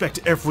need to inspect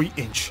every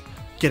inch.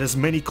 Get as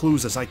many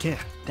clues as I can.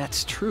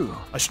 That's true.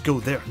 I should go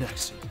there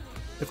next.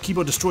 If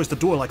Kibo destroys the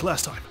door like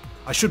last time,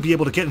 I should be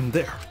able to get in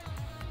there.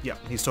 Yeah,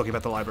 he's talking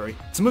about the library.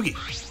 Tsumugi!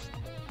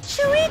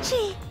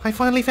 Shuichi! I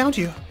finally found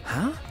you.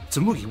 Huh?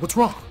 Tsumugi, what's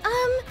wrong?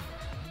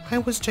 I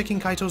was checking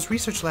Kaito's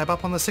research lab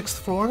up on the 6th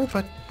floor,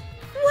 but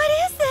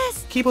What is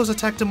this? Kibo's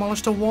attack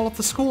demolished a wall of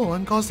the school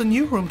and caused a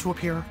new room to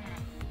appear.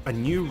 A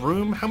new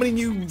room? How many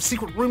new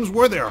secret rooms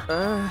were there?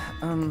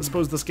 I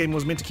suppose this game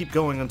was meant to keep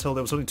going until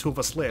there was only 2 of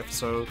us left,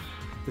 so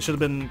there should have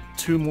been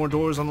 2 more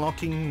doors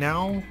unlocking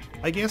now,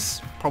 I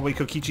guess? Probably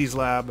Kokichi's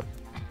lab.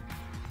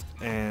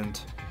 And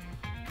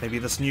maybe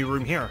this new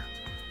room here.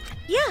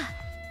 Yeah.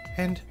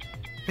 And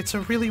it's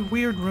a really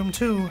weird room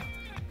too.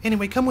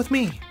 Anyway, come with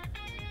me.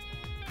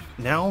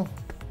 Now?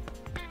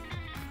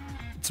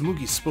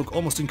 Tsumugi spoke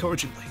almost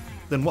encouragingly,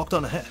 then walked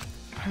on ahead.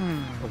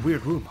 A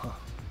weird room, huh?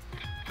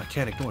 I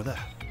can't ignore that.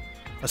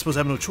 I suppose I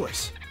have no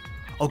choice.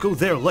 I'll go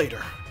there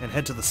later and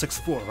head to the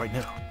 6th floor right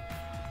now.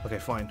 Okay,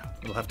 fine.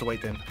 We'll have to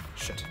wait then.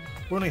 Shit.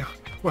 We're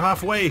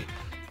halfway.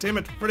 Damn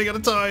it, running out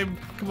of time.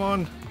 Come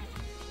on.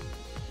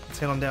 Let's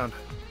head on down.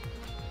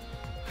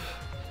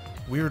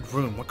 Weird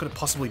room. What could it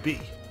possibly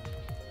be?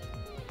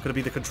 Could it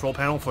be the control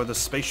panel for the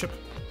spaceship?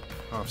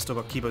 Oh, I've still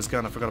got Kibo's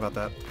gun. I forgot about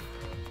that.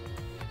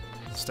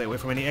 Stay away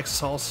from any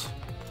exosols.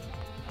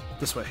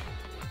 This way.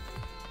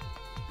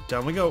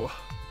 Down we go.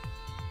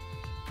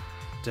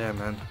 Damn,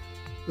 man.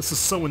 This is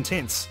so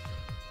intense.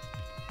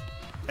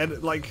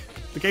 And, like,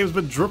 the game's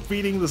been drip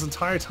feeding this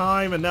entire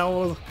time, and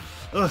now...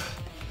 Ugh.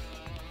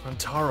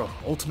 Rantaro,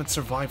 Ultimate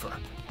Survivor.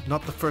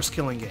 Not the first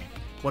killing game.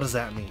 What does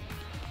that mean?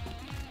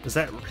 Is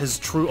that his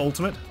true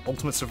ultimate?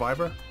 Ultimate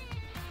Survivor?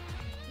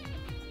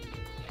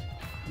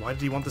 Why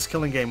did he want this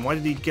killing game? Why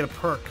did he get a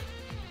perk?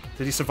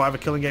 Did he survive a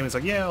killing game? He's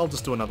like, yeah, I'll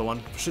just do another one.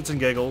 For shits and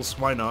giggles,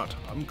 why not?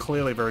 I'm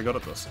clearly very good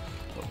at this.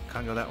 Oh,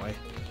 can't go that way.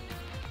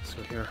 Let's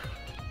go here.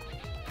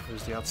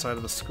 There's the outside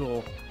of the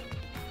school.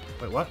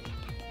 Wait, what?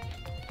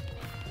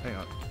 Hang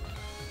on.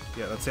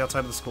 Yeah, that's the outside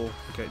of the school.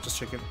 Okay, just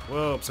checking.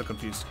 Whoa, I'm so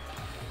confused.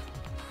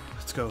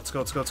 Let's go, let's go,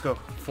 let's go, let's go.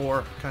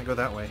 4, can't go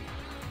that way.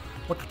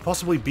 What could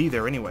possibly be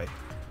there anyway?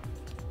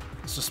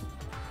 It's just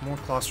more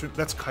classroom.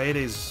 That's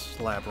Kaede's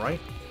lab, right?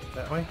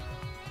 That way?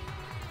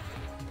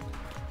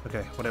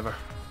 Okay, whatever.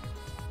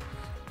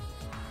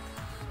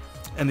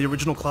 And the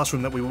original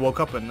classroom that we woke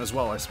up in as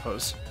well, I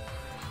suppose.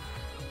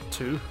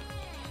 2.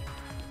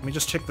 Let me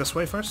just check this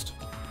way first.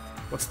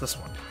 What's this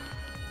one?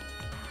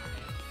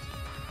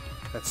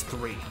 That's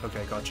 3.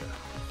 Okay, gotcha.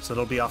 So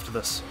it'll be after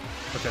this.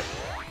 Okay.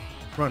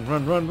 Run,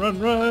 run, run, run,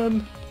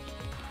 run!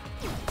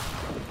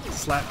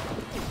 Slap.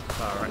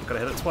 Alright, gotta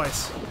hit it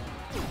twice.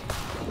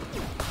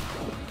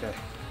 Okay.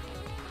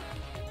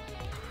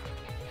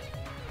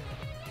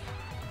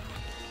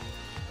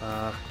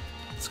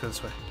 Let's go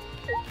this way.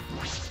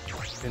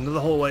 Into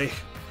the hallway.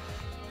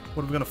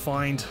 What are we gonna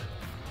find?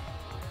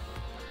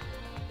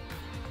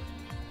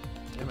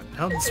 Damn it,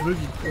 how did this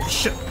movie... Oh,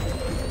 shit!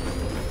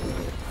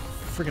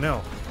 Freaking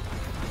hell.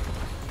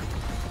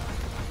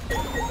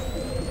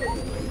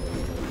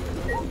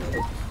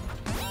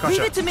 Gotcha.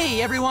 Leave it to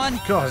me,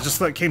 everyone! God, it just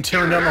like came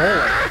tearing down the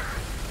hallway.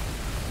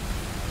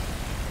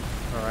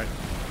 Alright.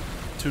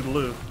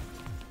 Toodaloo.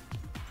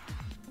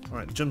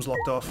 Alright, the gym's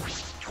locked off.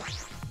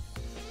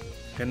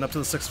 Heading up to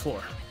the 6th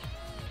floor.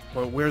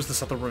 Well, where's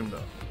this other room,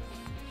 though?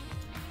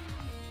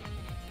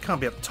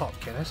 Can't be up top,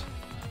 can it?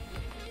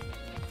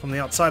 From the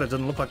outside, it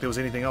didn't look like there was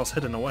anything else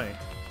hidden away.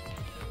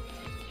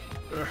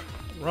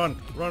 Run,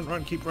 run,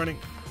 run, keep running.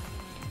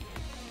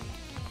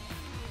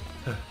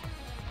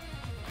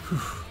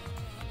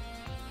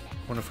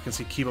 Wonder if we can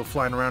see Kibo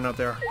flying around out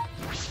there.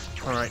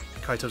 Alright,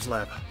 Kaito's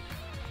lab.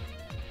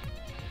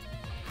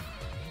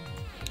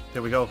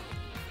 There we go.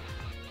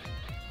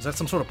 Is that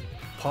some sort of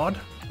pod?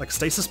 Like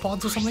stasis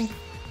pods or something?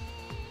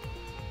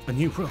 A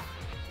new room.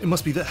 It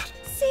must be that.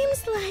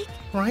 Seems like...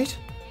 Right?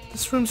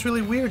 This room's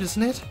really weird,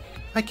 isn't it?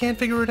 I can't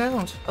figure it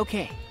out.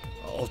 Okay.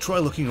 I'll try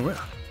looking around.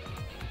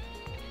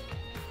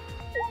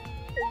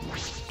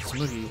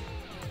 Smoogie.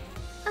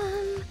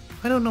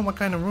 I don't know what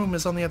kind of room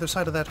is on the other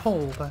side of that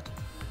hole, but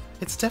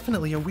it's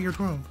definitely a weird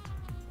room.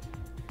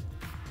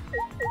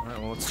 Alright,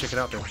 well, let's check it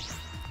out then.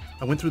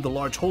 I went through the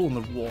large hole in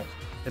the wall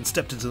and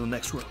stepped into the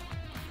next room.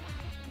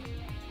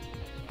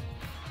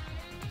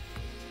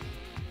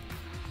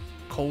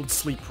 Cold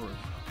sleep room.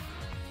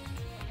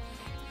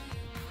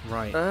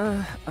 Right.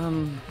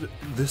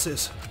 This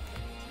is...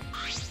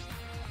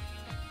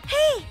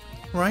 Hey!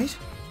 Right?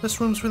 This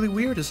room's really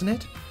weird, isn't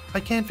it? I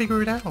can't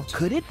figure it out.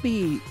 Could it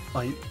be...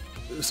 I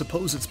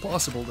suppose it's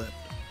possible that...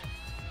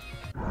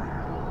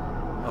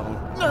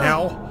 Oh,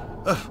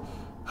 now?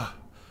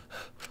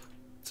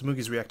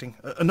 Tsumugi's reacting.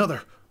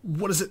 Another!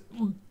 What is it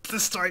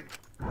this time?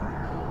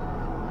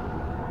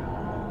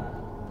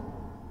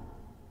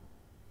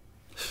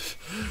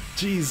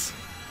 Jeez.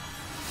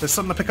 There's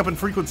something to pick up in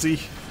frequency.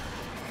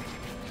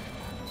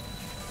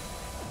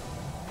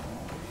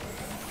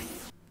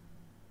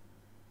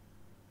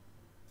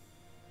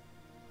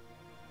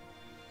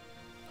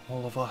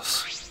 All of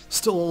us.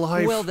 Still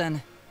alive. Well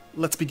then.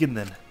 Let's begin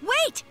then.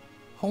 Wait!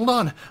 Hold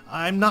on.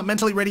 I'm not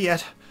mentally ready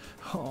yet.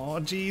 Oh,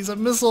 jeez, I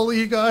miss all of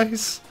you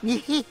guys.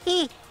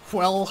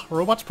 Well,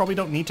 robots probably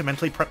don't need to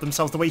mentally prep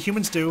themselves the way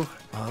humans do.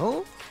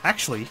 Oh?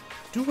 Actually,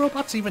 do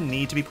robots even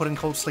need to be put in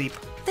cold sleep?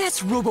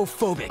 That's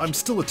robophobic. I'm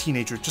still a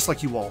teenager, just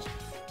like you all.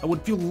 I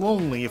would feel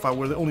lonely if I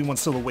were the only one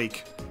still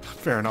awake.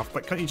 Fair enough,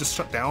 but can't you just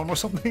shut down or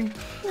something?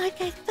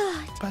 Like I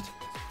thought. But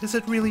is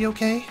it really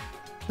okay?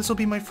 This will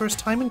be my first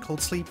time in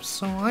cold sleep,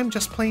 so I'm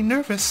just plain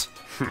nervous.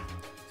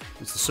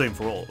 It's the same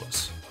for all of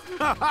us.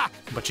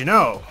 But you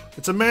know,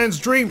 it's a man's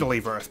dream to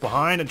leave Earth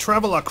behind and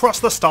travel across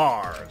the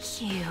stars.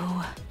 Ew.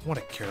 What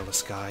a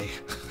careless guy.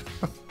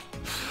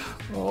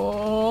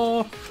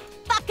 Oh.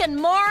 Fucking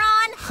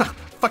moron!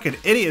 Fucking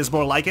idiot is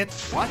more like it.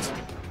 What?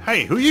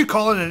 Hey, who you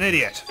calling an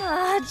idiot?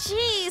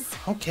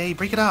 Jeez. Okay,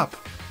 break it up.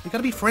 We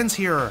gotta be friends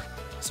here.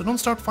 So don't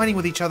start fighting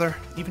with each other,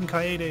 even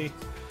Kaede.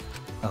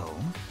 Oh?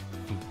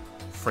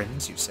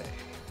 Friends, you say?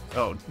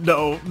 Oh,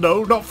 no,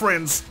 not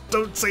friends.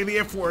 Don't say the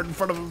F word in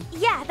front of them.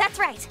 Yeah, that's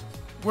right.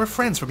 We're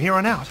friends from here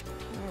on out.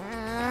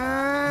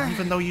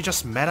 Even though you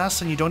just met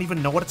us and you don't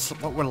even know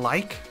what we're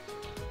like?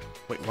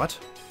 Wait, what?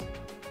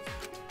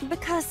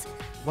 Because...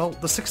 Well,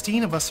 the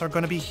 16 of us are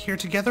gonna be here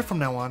together from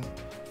now on.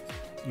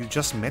 You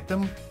just met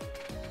them?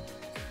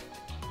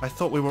 I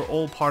thought we were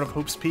all part of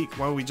Hope's Peak.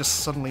 Why are we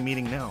just suddenly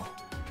meeting now?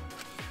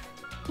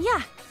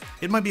 Yeah.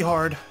 It might be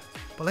hard,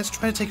 but let's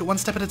try to take it one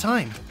step at a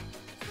time.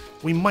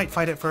 We might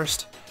fight at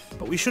first,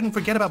 but we shouldn't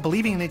forget about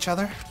believing in each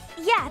other.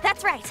 Yeah,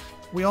 that's right.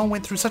 We all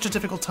went through such a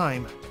difficult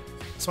time,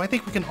 so I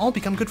think we can all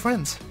become good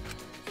friends.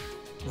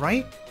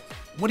 Right?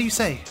 What do you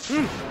say?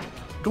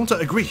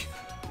 Gonta, agree.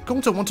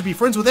 Gonta want to be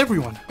friends with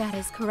everyone. That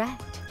is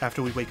correct.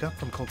 After we wake up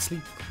from cold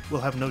sleep, we'll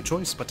have no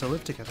choice but to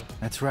live together.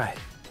 That's right.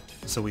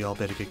 So we all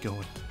better get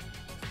going.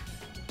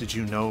 Did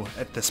you know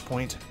at this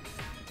point?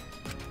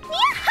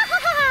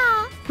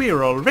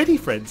 We're already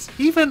friends.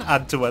 Even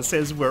Antua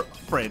says we're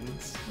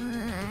friends.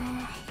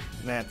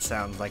 That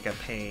sounds like a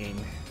pain.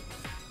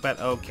 But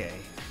okay,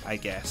 I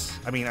guess.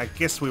 I mean, I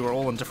guess we were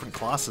all in different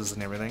classes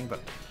and everything, but...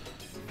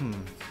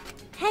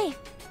 Hey.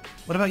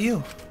 What about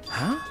you?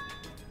 Huh?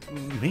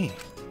 Me?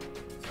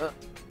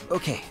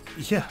 Okay.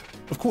 Yeah,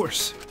 of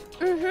course.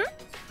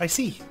 I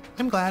see.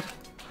 I'm glad.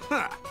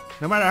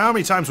 No matter how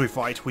many times we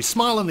fight, we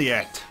smile in the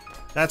end.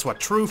 That's what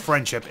true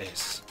friendship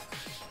is.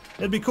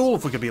 It'd be cool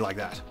if we could be like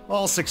that.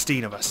 All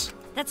 16 of us.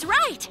 That's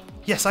right.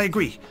 Yes, I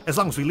agree. As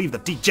long as we leave the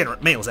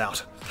degenerate males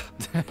out.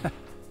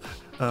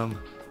 I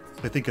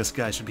think us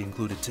guys should be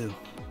included too.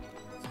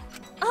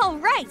 Oh,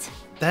 right.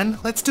 Then,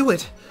 let's do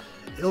it.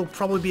 It'll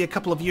probably be a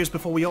couple of years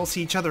before we all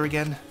see each other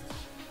again.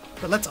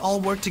 But let's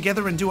all work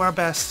together and do our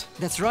best.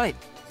 That's right.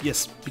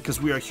 Yes,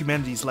 because we are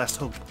humanity's last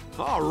hope.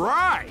 All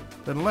right.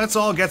 Then let's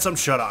all get some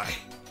shut-eye.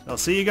 I'll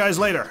see you guys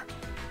later.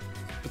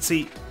 But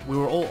see, we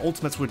were all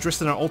ultimates, we're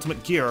dressed in our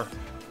ultimate gear.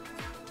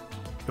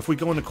 If we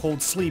go into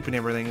cold sleep and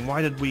everything,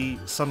 why did we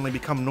suddenly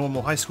become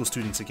normal high school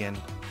students again?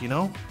 You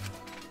know?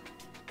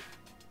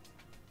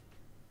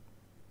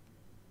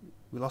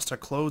 We lost our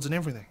clothes and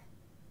everything.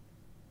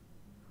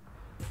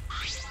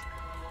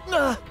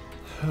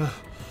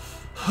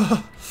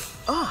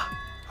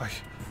 I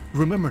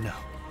remember now.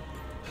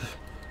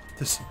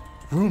 This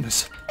room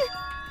is...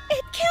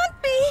 It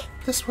can't be.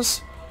 This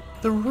was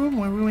the room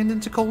where we went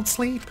into cold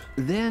sleep.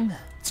 Then...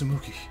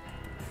 Tsumugi,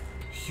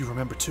 you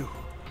remember too.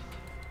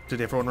 Did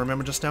everyone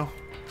remember just now?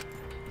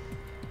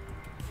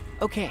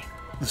 Okay.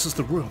 This is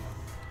the room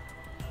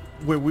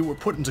where we were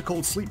put into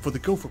cold sleep for the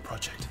Gopher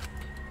Project.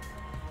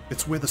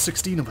 It's where the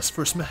 16 of us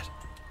first met.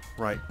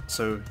 Right,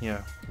 so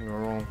yeah, we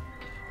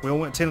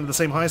all attended the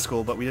same high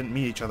school, but we didn't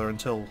meet each other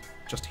until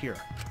just here.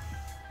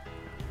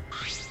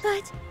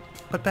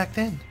 But back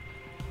then,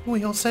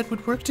 we all said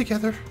we'd work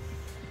together.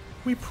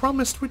 We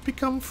promised we'd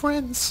become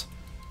friends.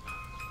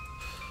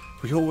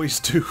 We always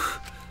do.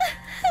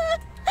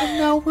 And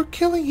now we're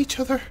killing each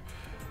other.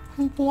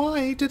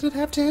 Why did it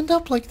have to end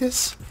up like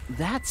this?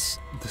 That's...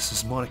 This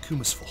is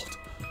Monokuma's fault.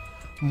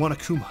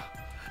 Monokuma,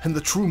 and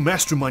the true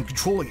mastermind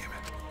controlling him.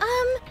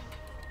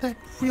 That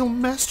real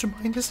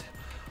mastermind is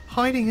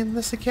hiding in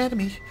this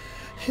academy.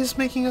 Is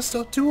making us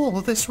do all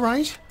of this,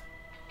 right?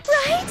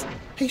 Right?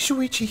 Hey,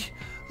 Shuichi,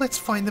 let's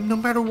find them no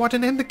matter what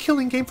and end the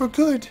killing game for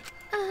good.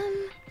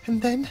 And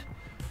then,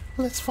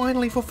 let's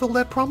finally fulfill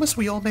that promise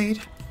we all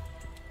made.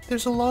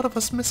 There's a lot of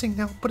us missing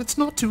now, but it's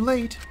not too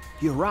late.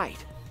 You're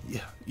right.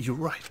 Yeah, you're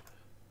right.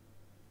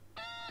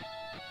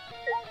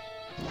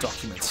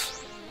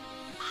 Documents.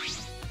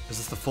 Is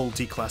this the full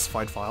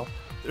declassified file?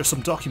 There's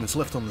some documents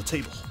left on the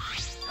table.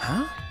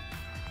 Huh?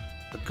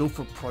 The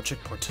Gopher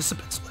Project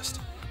participants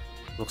list.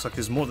 Looks like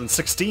there's more than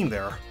 16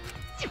 there.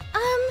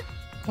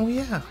 Oh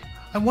yeah,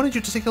 I wanted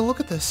you to take a look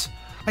at this.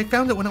 I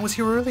found it when I was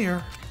here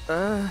earlier.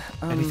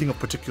 Anything of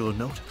particular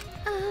note?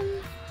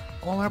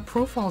 All our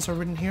profiles are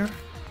written here.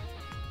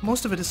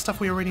 Most of it is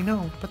stuff we already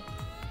know, but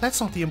that's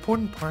not the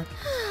important part.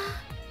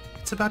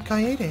 It's about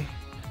Kaede.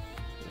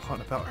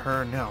 What about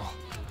her now?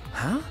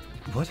 Huh?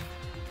 What?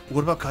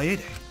 What about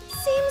Kaede?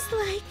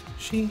 Seems like...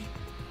 She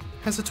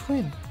has a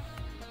twin.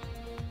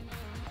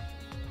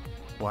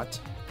 What?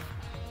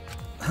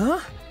 Huh?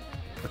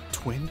 A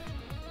twin?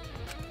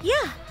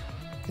 Yeah.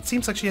 It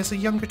seems like she has a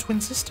younger twin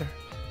sister.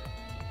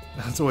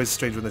 It's always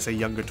strange when they say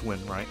younger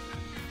twin, right?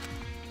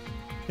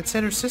 It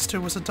said her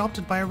sister was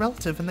adopted by a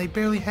relative and they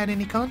barely had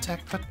any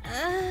contact, but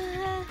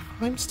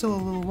I'm still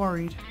a little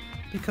worried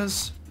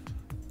because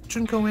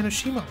Junko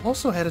Enoshima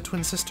also had a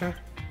twin sister.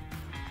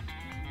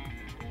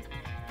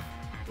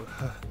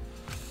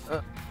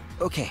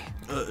 Okay.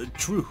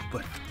 True,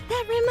 but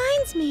That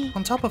reminds me.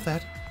 on top of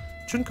that,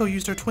 Junko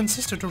used her twin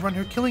sister to run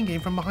her killing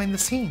game from behind the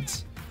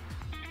scenes.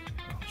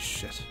 Oh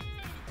shit.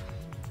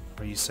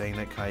 Are you saying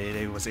that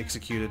Kaede was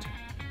executed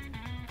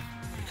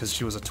because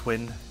she was a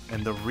twin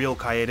and the real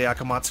Kaede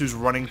Akamatsu's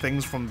running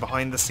things from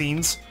behind the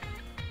scenes?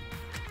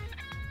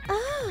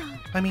 Oh.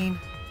 I mean,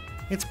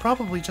 it's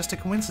probably just a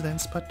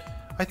coincidence, but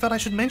I thought I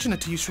should mention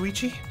it to you,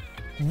 Shuichi.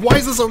 Why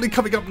is this only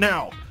coming up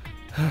now?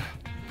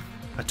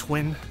 A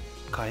twin?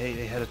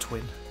 Kaede had a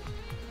twin.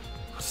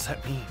 What does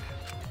that mean?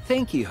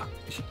 Thank you.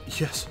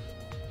 Yes.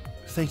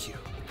 Thank you.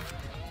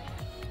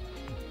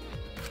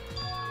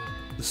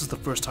 This is the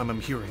first time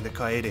I'm hearing that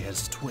Kaede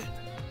has a twin.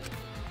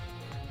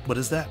 But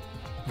is that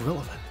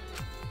relevant?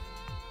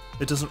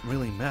 It doesn't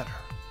really matter,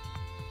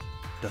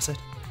 does it?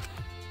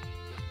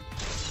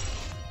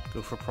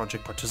 Go for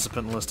project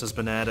participant list has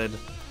been added.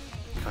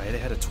 Kaede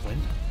had a twin?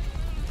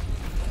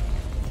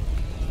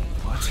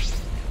 What?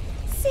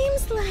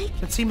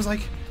 It seems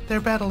like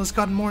their battle has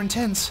gotten more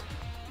intense.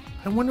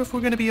 I wonder if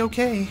we're gonna be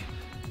okay.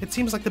 It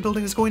seems like the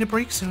building is going to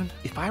break soon.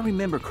 If I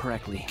remember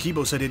correctly...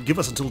 Kibo said he'd give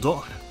us until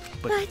dawn.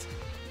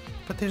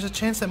 But there's a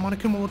chance that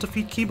Monokuma will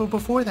defeat Kibo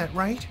before that,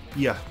 right?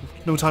 Yeah,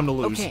 no time to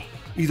lose. Okay.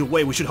 Either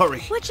way, we should hurry.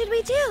 What should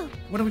we do?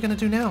 What are we gonna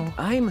do now?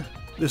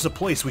 There's a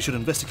place we should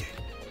investigate.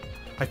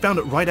 I found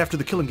it right after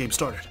the killing game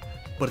started,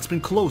 but it's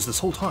been closed this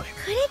whole time.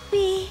 Could it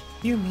be?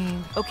 You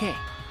mean... Okay.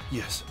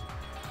 Yes.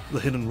 The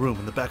hidden room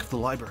in the back of the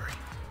library.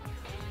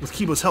 With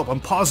Kibo's help, I'm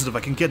positive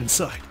I can get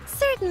inside.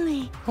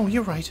 Certainly. Oh,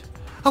 you're right.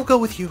 I'll go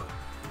with you.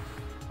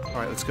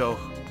 Alright, let's go.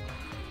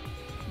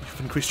 You've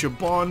increased your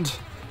bond.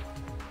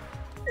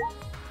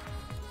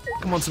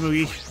 Come on,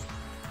 Tsumugi.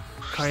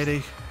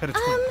 Kaede had a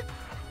twin.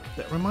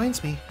 That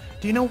reminds me.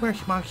 Do you know where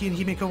Maki and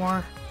Himiko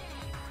are?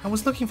 I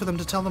was looking for them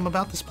to tell them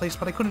about this place,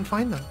 but I couldn't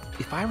find them.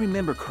 If I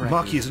remember correctly...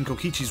 Maki is in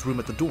Kokichi's room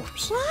at the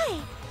dorms. Why?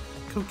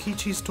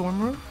 Kokichi's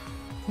dorm room?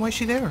 Why is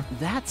she there?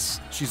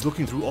 She's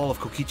looking through all of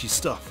Kokichi's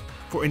stuff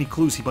for any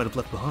clues he might have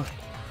left behind.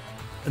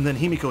 And then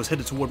Himiko is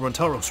headed toward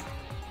Rantaro's room.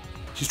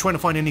 She's trying to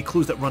find any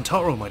clues that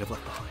Rantaro might have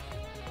left behind.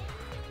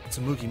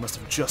 Tsumugi must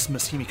have just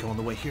missed Himiko on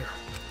the way here.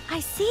 I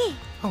see.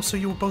 Oh, so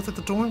you were both at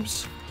the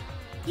dorms?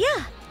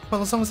 Yeah.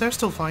 Well, as long as they're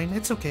still fine,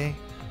 it's okay.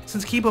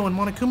 Since Kibo and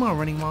Monokuma are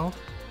running wild.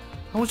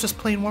 I was just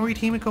plain worried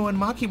Himiko and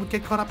Maki would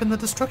get caught up in the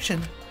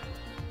destruction.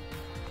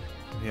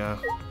 Yeah.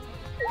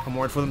 I'm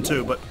worried for them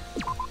too, but...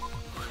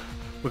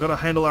 we gotta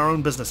handle our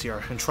own business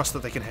here, and trust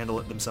that they can handle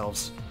it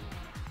themselves.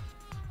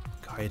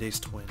 Kaede's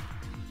twin.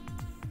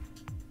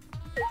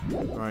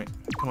 Alright,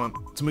 come on.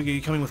 Tsumugi, are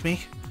you coming with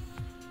me?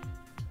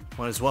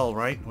 Might as well,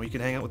 right? Or you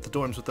can hang out with the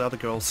dorms with the other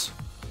girls.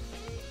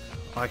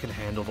 I can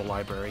handle the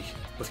library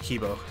with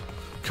Kibo.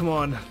 Come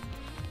on!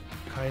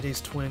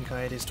 Kaede's twin,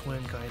 Kaede's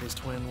twin, Kaede's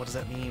twin. What does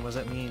that mean? What does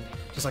that mean?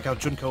 Just like how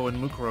Junko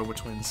and Mukuro were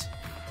twins.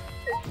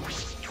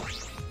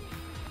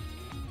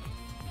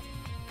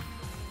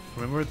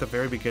 Remember at the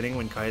very beginning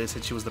when Kaede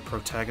said she was the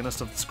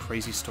protagonist of this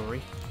crazy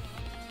story?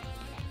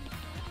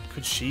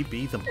 Could she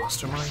be the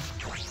mastermind?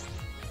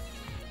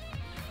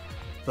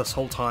 This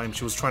whole time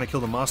she was trying to kill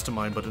the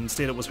mastermind, but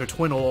instead it was her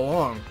twin all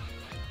along.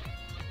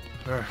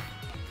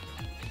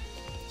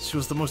 She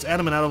was the most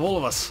adamant out of all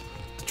of us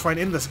to try and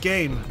end this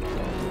game.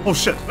 Oh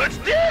shit! Let's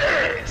do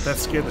this! That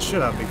scared the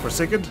shit out of me for a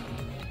second.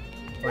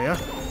 Oh yeah?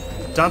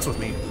 Dance with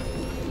me.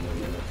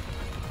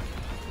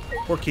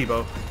 Poor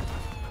Kibo.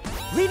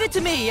 Leave it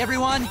to me,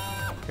 everyone!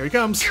 Here he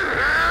comes!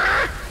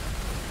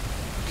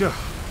 Gah.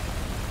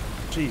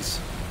 Jeez.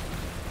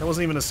 That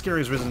wasn't even as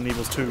scary as Resident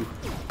Evil 2,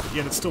 but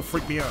yet it still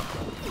freaked me out.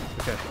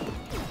 Okay.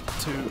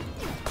 2,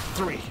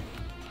 3.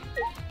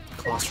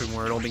 Classroom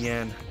where it all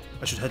began.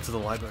 I should head to the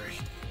library.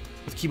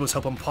 With Kibo's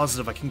help, I'm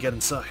positive I can get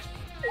inside.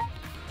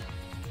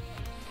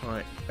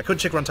 Alright. I could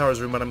check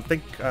Rantaro's room, but I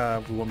think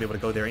we won't be able to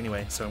go there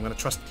anyway, so I'm going to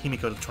trust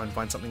Himiko to try and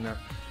find something there.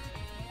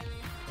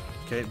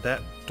 Okay,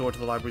 that door to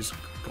the library's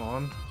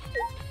gone.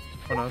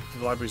 Oh no,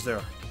 the library's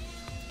there.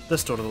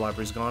 This door to the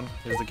library's gone.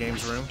 Here's the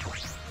games room.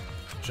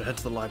 Should head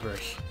to the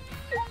library.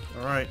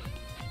 Alright.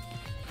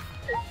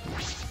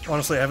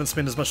 Honestly, I haven't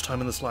spent as much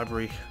time in this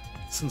library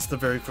since the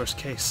very first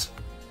case.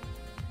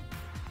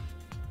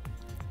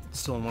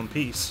 Still in one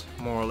piece,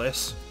 more or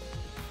less.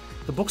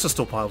 The books are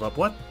still piled up.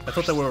 What? I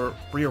thought they were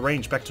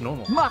rearranged back to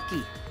normal.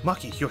 Maki!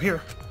 Maki, you're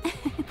here.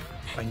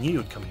 I knew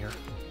you'd come here.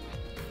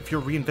 If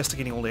you're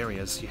reinvestigating old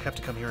areas, you have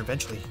to come here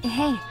eventually.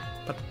 Hey.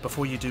 But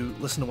before you do,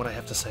 listen to what I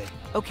have to say.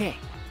 Okay.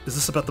 Is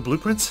this about the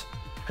blueprints?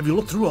 Have you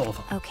looked through all of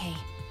them? Okay.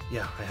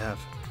 Yeah, I have.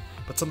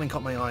 But something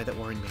caught my eye that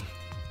worried me.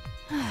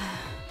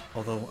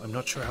 Although, I'm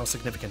not sure how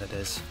significant it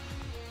is.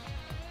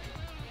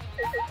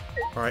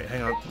 Alright,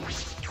 hang on.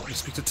 Can you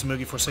speak to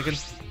Tsumugi for a second?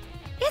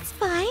 It's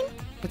fine.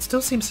 It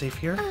still seems safe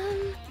here.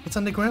 It's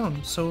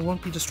underground, so it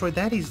won't be destroyed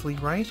that easily,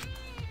 right?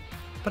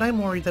 But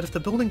I'm worried that if the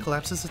building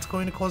collapses, it's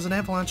going to cause an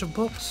avalanche of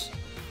books.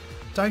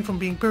 Dying from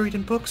being buried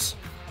in books?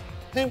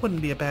 That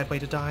wouldn't be a bad way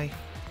to die.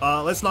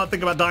 Let's not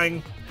think about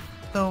dying.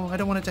 Though, I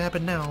don't want it to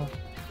happen now.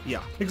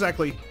 Yeah,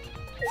 exactly.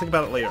 Think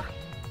about it later.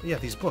 But yeah,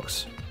 these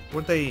books.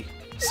 Weren't they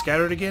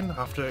scattered again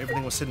after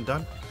everything was said and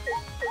done?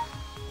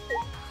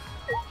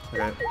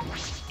 Okay.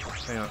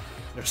 Hang on.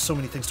 There's so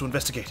many things to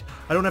investigate.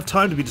 I don't have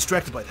time to be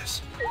distracted by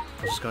this.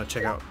 I was just gonna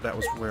check out. That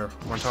was where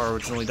Rantaro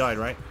originally died,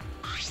 right?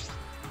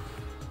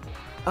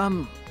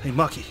 Hey,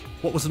 Maki.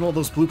 What was in all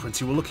those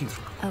blueprints you were looking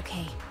through?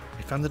 Okay.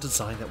 I found the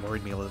design that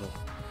worried me a little.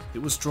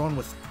 It was drawn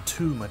with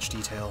too much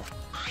detail.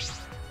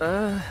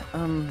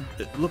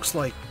 It looks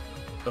like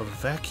a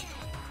vacuum.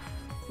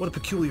 What a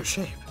peculiar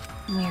shape.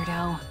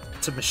 Weirdo.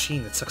 It's a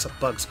machine that sucks up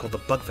bugs called the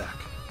bug vac.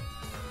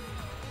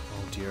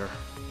 Oh dear.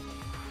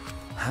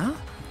 Huh?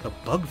 A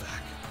bug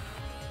vac?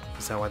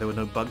 Is that why there were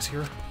no bugs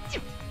here?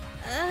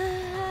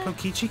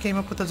 Kokichi came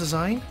up with the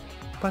design?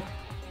 But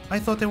I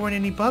thought there weren't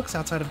any bugs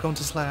outside of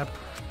Gonta's lab.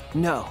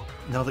 No.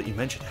 Now that you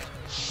mention it.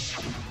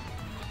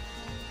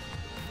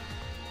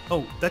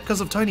 Oh, that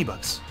because of tiny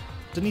bugs.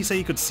 Didn't he say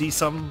he could see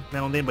some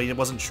now and then, but he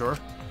wasn't sure?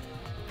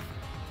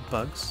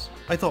 Bugs?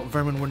 I thought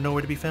vermin were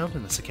nowhere to be found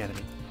in this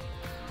academy.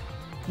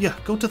 Yeah,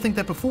 going to think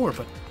that before,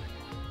 but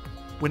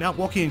when out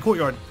walking in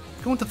courtyard,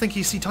 going to think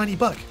he see tiny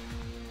bug.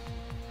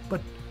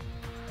 But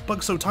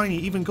bug so tiny,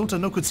 even Gonta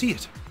no could see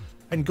it.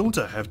 And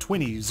Gonta have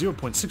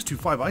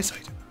 0.625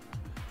 eyesight.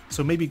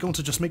 So maybe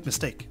Gonta just make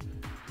mistake.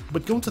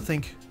 But Gonta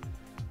think...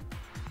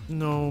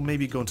 No,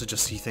 maybe Gonta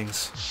just see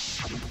things.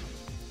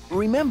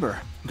 Remember,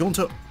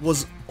 Gonta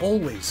was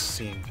always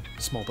seeing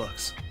small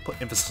bugs.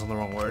 Put emphasis on the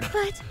wrong word.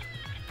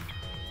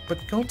 But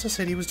Gonta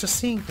said he was just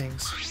seeing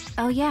things.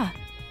 Oh yeah.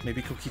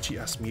 Maybe Kokichi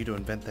asked Mew to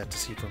invent that to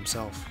see for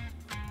himself.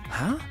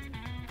 huh?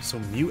 So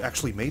Mew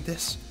actually made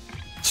this?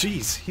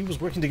 Jeez, he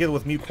was working together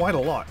with Mew quite a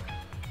lot.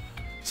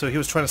 So he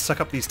was trying to suck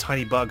up these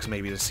tiny bugs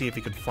maybe to see if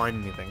he could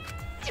find anything.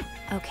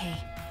 Okay.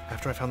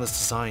 After I found this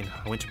design,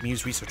 I went to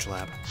Mew's research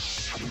lab.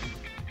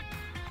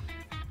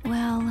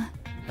 Well...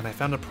 And I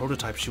found a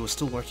prototype she was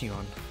still working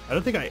on. I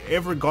don't think I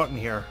ever got in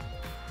here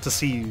to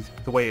see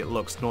the way it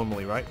looks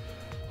normally, right?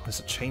 There's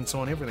a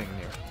chainsaw and everything in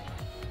here.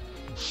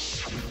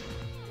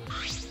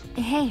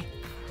 Hey.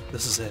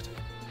 This is it.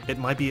 It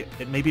may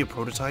be a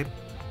prototype,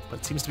 but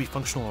it seems to be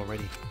functional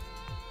already.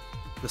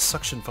 The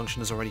suction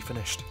function is already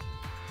finished.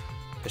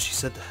 As she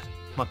said that,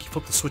 Maki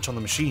flipped the switch on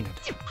the machine and...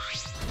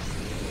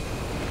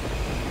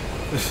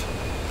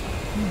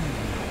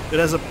 It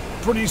has a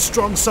pretty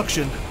strong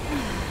suction.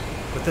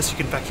 With this you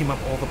can vacuum up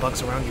all the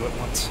bugs around you at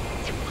once.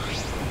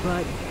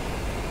 But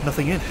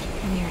Nothing in it.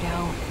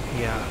 Weirdo.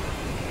 Yeah.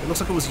 It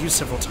looks like it was used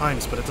several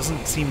times, but it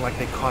doesn't seem like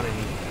they caught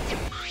any.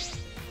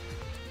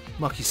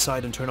 Maki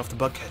sighed and turned off the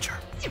bug catcher.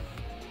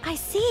 I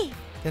see.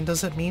 Then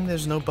does it mean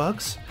there's no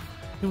bugs?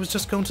 It was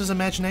just Gonta's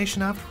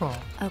imagination after all.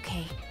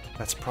 Okay.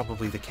 That's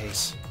probably the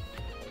case.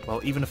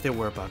 Well, even if there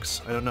were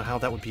bugs, I don't know how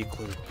that would be a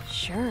clue.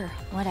 Sure.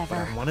 But Whatever.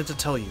 I wanted to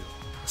tell you,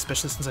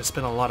 especially since I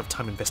spent a lot of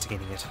time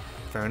investigating it.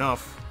 Fair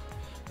enough.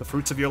 The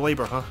fruits of your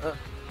labor, huh?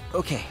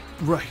 okay.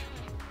 Right.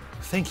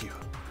 Thank you.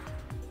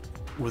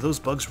 Were those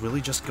bugs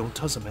really just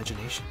Gonta's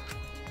imagination?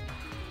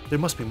 There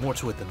must be more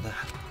to it than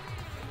that.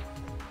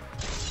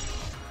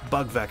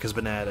 Bug vac has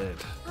been added.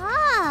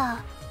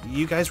 Ah!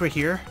 You guys were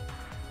here?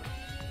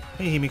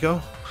 Hey,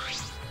 Himiko.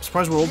 I'm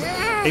surprised we're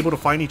all able to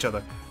find each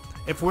other.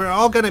 If we're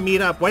all gonna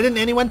meet up, why didn't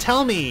anyone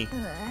tell me?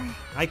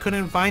 I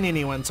couldn't find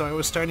anyone, so I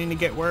was starting to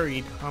get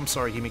worried. I'm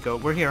sorry, Himiko.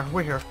 We're here.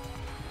 We're here.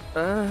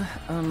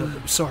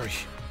 Sorry.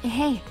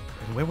 Hey.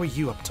 And where were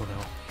you up till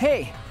now?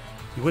 Hey!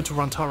 You went to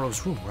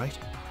Rantaro's room, right?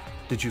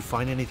 Did you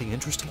find anything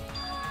interesting?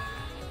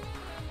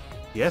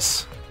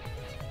 Yes?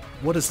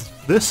 What is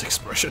this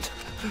expression?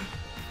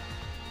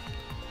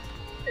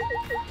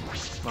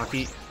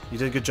 Maki, you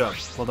did a good job.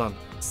 Well done.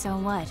 So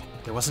what?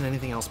 There wasn't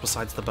anything else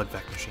besides the bug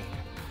vac machine.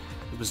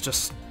 It was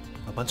just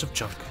a bunch of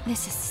junk.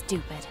 This is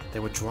stupid.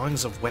 There were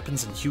drawings of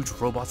weapons and huge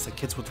robots that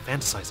kids would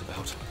fantasize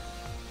about.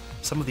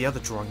 Some of the other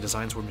drawing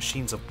designs were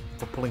machines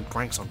for pulling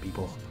pranks on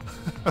people.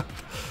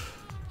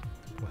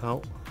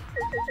 Well,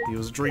 he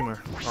was a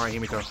dreamer. Alright,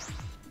 Himiko.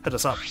 Hit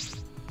us up.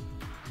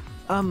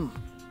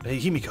 Hey,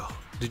 Himiko.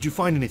 Did you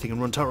find anything in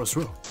Rantaro's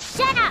room?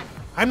 Shut up!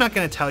 I'm not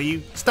gonna tell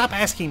you. Stop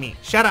asking me.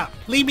 Shut up.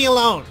 Leave me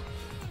alone.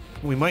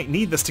 We might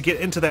need this to get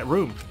into that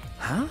room.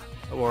 Huh?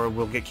 Or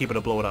we'll get Kiba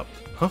to blow it up.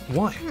 Huh?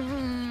 Why?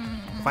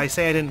 If I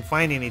say I didn't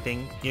find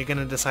anything, you're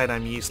gonna decide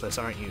I'm useless,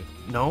 aren't you?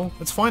 No?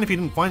 It's fine if you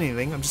didn't find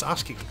anything. I'm just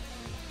asking.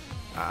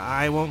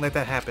 I won't let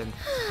that happen.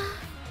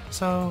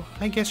 So,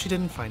 I guess you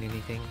didn't find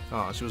anything.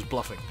 Oh, she was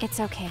bluffing. It's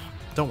okay.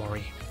 Don't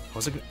worry. I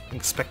wasn't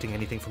expecting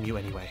anything from you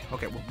anyway.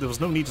 Okay, well, there was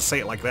no need to say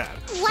it like that.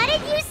 What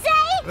did you say?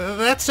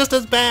 That's just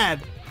as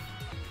bad!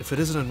 If it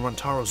isn't in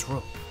Rantaro's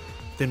room,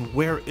 then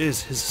where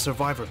is his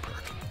survivor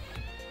perk?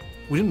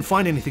 We didn't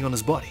find anything on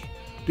his body.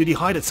 Did he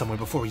hide it somewhere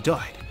before he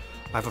died?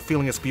 I have a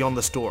feeling it's beyond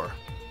this door.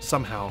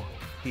 Somehow,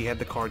 he had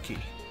the card key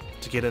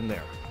to get in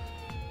there.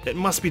 It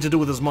must be to do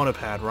with his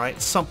monopad,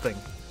 right? Something.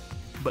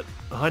 But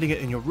hiding it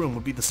in your room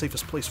would be the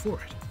safest place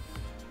for it.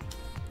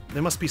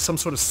 There must be some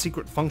sort of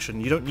secret function.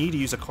 You don't need to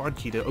use a card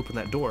key to open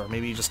that door.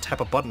 Maybe you just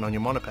tap a button on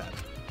your monopad.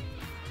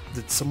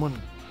 Did someone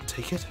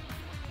take it?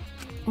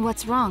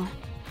 What's wrong?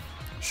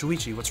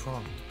 Shuichi, what's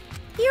wrong?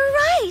 You're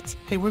right!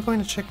 Hey, we're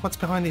going to check what's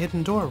behind the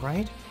hidden door,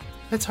 right?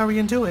 Let's hurry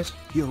and do it.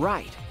 You're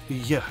right.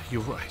 Yeah,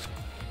 you're right.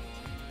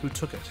 Who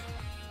took it?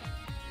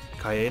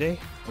 Kaede,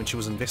 when she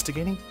was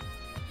investigating?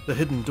 The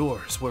hidden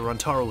door is where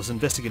Rantaro was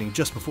investigating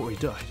just before he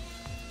died.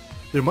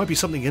 There might be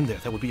something in there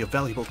that would be a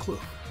valuable clue.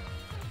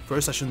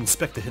 First, I should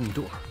inspect the hidden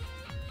door.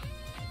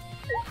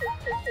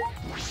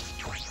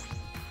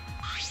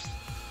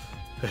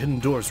 The hidden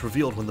door is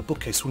revealed when the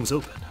bookcase swings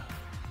open.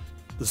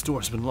 This door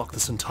has been locked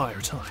this entire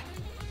time.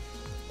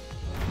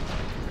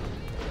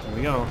 Here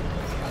we go.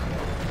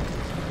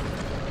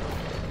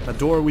 A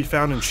door we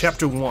found in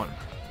Chapter 1.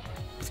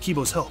 With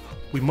Kibo's help,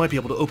 we might be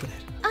able to open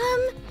it.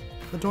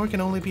 The door can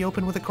only be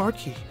opened with a card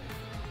key.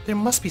 There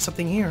must be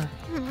something here.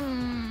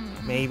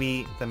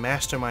 Maybe the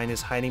mastermind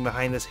is hiding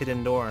behind this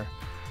hidden door.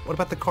 What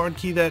about the card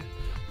key that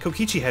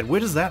Kokichi had?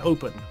 Where does that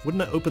open?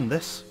 Wouldn't it open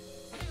this?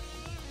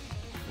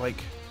 Like,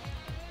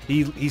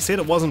 He said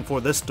it wasn't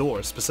for this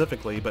door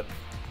specifically, but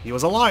he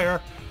was a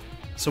liar.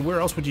 So where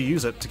else would you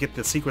use it to get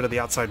the secret of the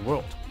outside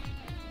world?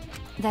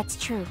 That's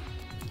true.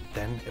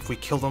 Then, if we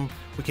kill them,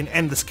 we can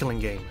end this killing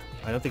game.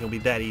 I don't think it'll be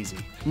that easy.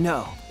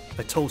 No.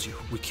 I told you,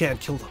 we can't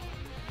kill them.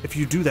 If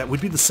you do that,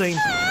 we'd be the same...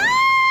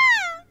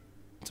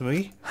 To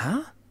me?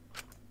 Huh?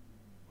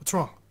 What's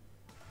wrong?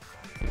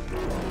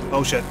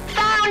 Oh shit.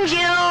 Found you!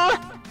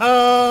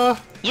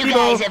 You Kibo.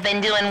 guys have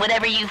been doing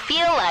whatever you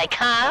feel like,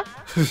 huh?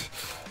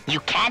 You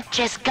can't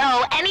just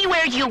go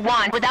anywhere you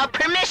want without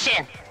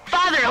permission.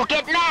 Father'll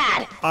get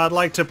mad. I'd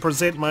like to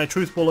present my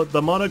truth bullet,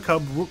 the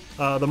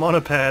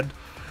monopad,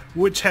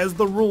 which has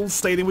the rules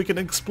stating we can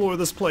explore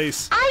this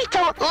place. I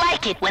don't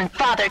like it when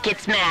Father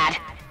gets mad.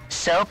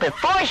 So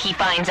before he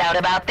finds out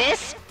about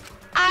this,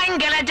 I'm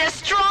gonna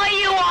destroy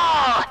you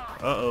all!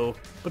 Uh-oh.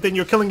 But then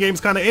your killing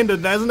game's kinda ended,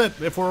 hasn't it?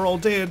 If we're all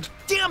dead.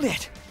 Damn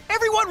it!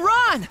 Everyone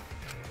run!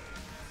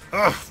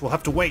 Ugh, we'll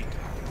have to wait.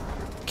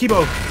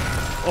 Kibo!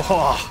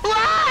 Oh,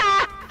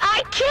 Ah,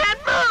 I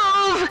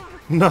can't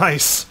move!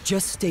 nice!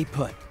 Just stay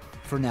put.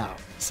 For now.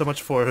 So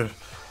much for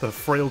the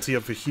frailty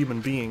of a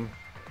human being.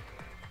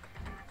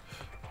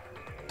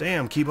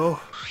 Damn, Kibo.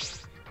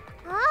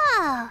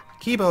 Oh.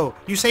 Kibo,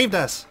 you saved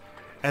us!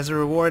 As a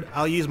reward,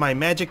 I'll use my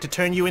magic to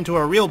turn you into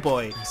a real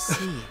boy. I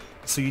see.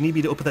 So you need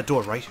me to open that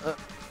door, right?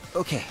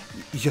 Okay.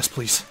 Yes,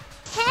 please.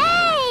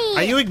 Hey!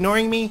 Are you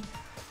ignoring me?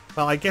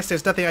 Well, I guess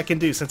there's nothing I can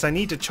do since I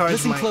need to charge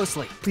Listen my...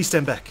 closely. Please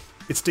stand back.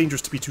 It's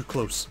dangerous to be too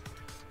close.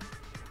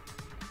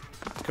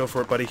 Go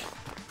for it, buddy.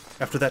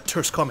 After that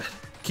terse comment,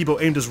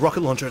 Kibo aimed his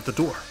rocket launcher at the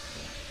door.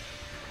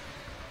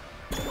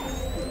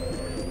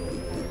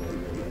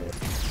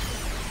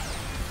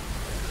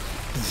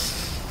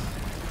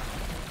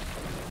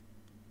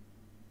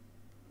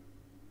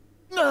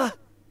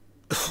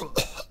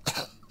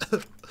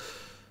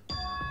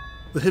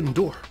 The hidden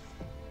door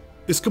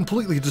is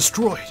completely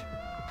destroyed.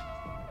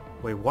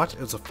 Wait, what? It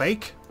was a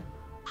fake?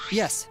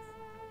 Yes.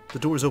 The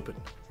door is open.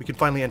 We can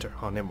finally enter.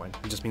 Oh, never mind.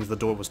 It just means the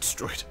door was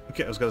destroyed.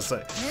 Okay, I was gonna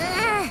say.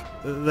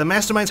 The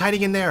mastermind's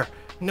hiding in there.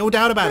 No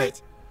doubt about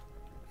it.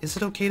 Is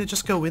it okay to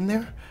just go in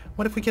there?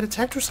 What if we get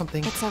attacked or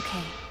something? It's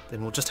okay.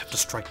 Then we'll just have to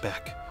strike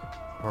back.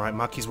 Alright,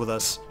 Maki's with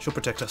us. She'll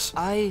protect us.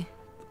 I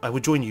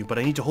would join you, but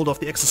I need to hold off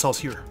the exocells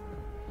here.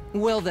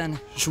 Well then.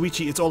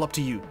 Shuichi, it's all up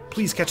to you.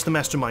 Please catch the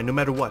mastermind, no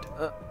matter what.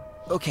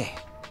 Okay.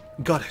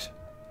 Got it.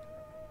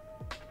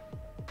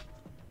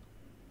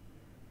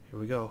 Here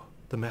we go.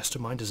 The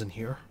mastermind is in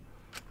here.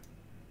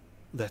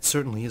 That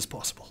certainly is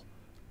possible.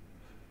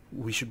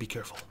 We should be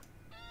careful.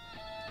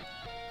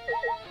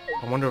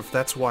 I wonder if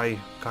that's why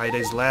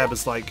Kaede's lab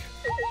is, like,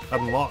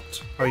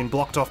 unlocked. I mean,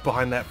 blocked off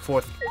behind that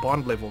 4th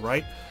bond level,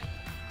 right?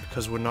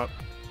 Because we're not...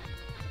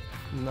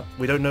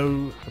 we don't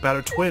know about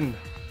her twin.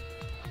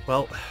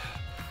 Well,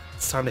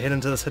 it's time to head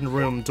into this hidden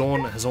room.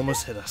 Dawn has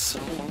almost hit us.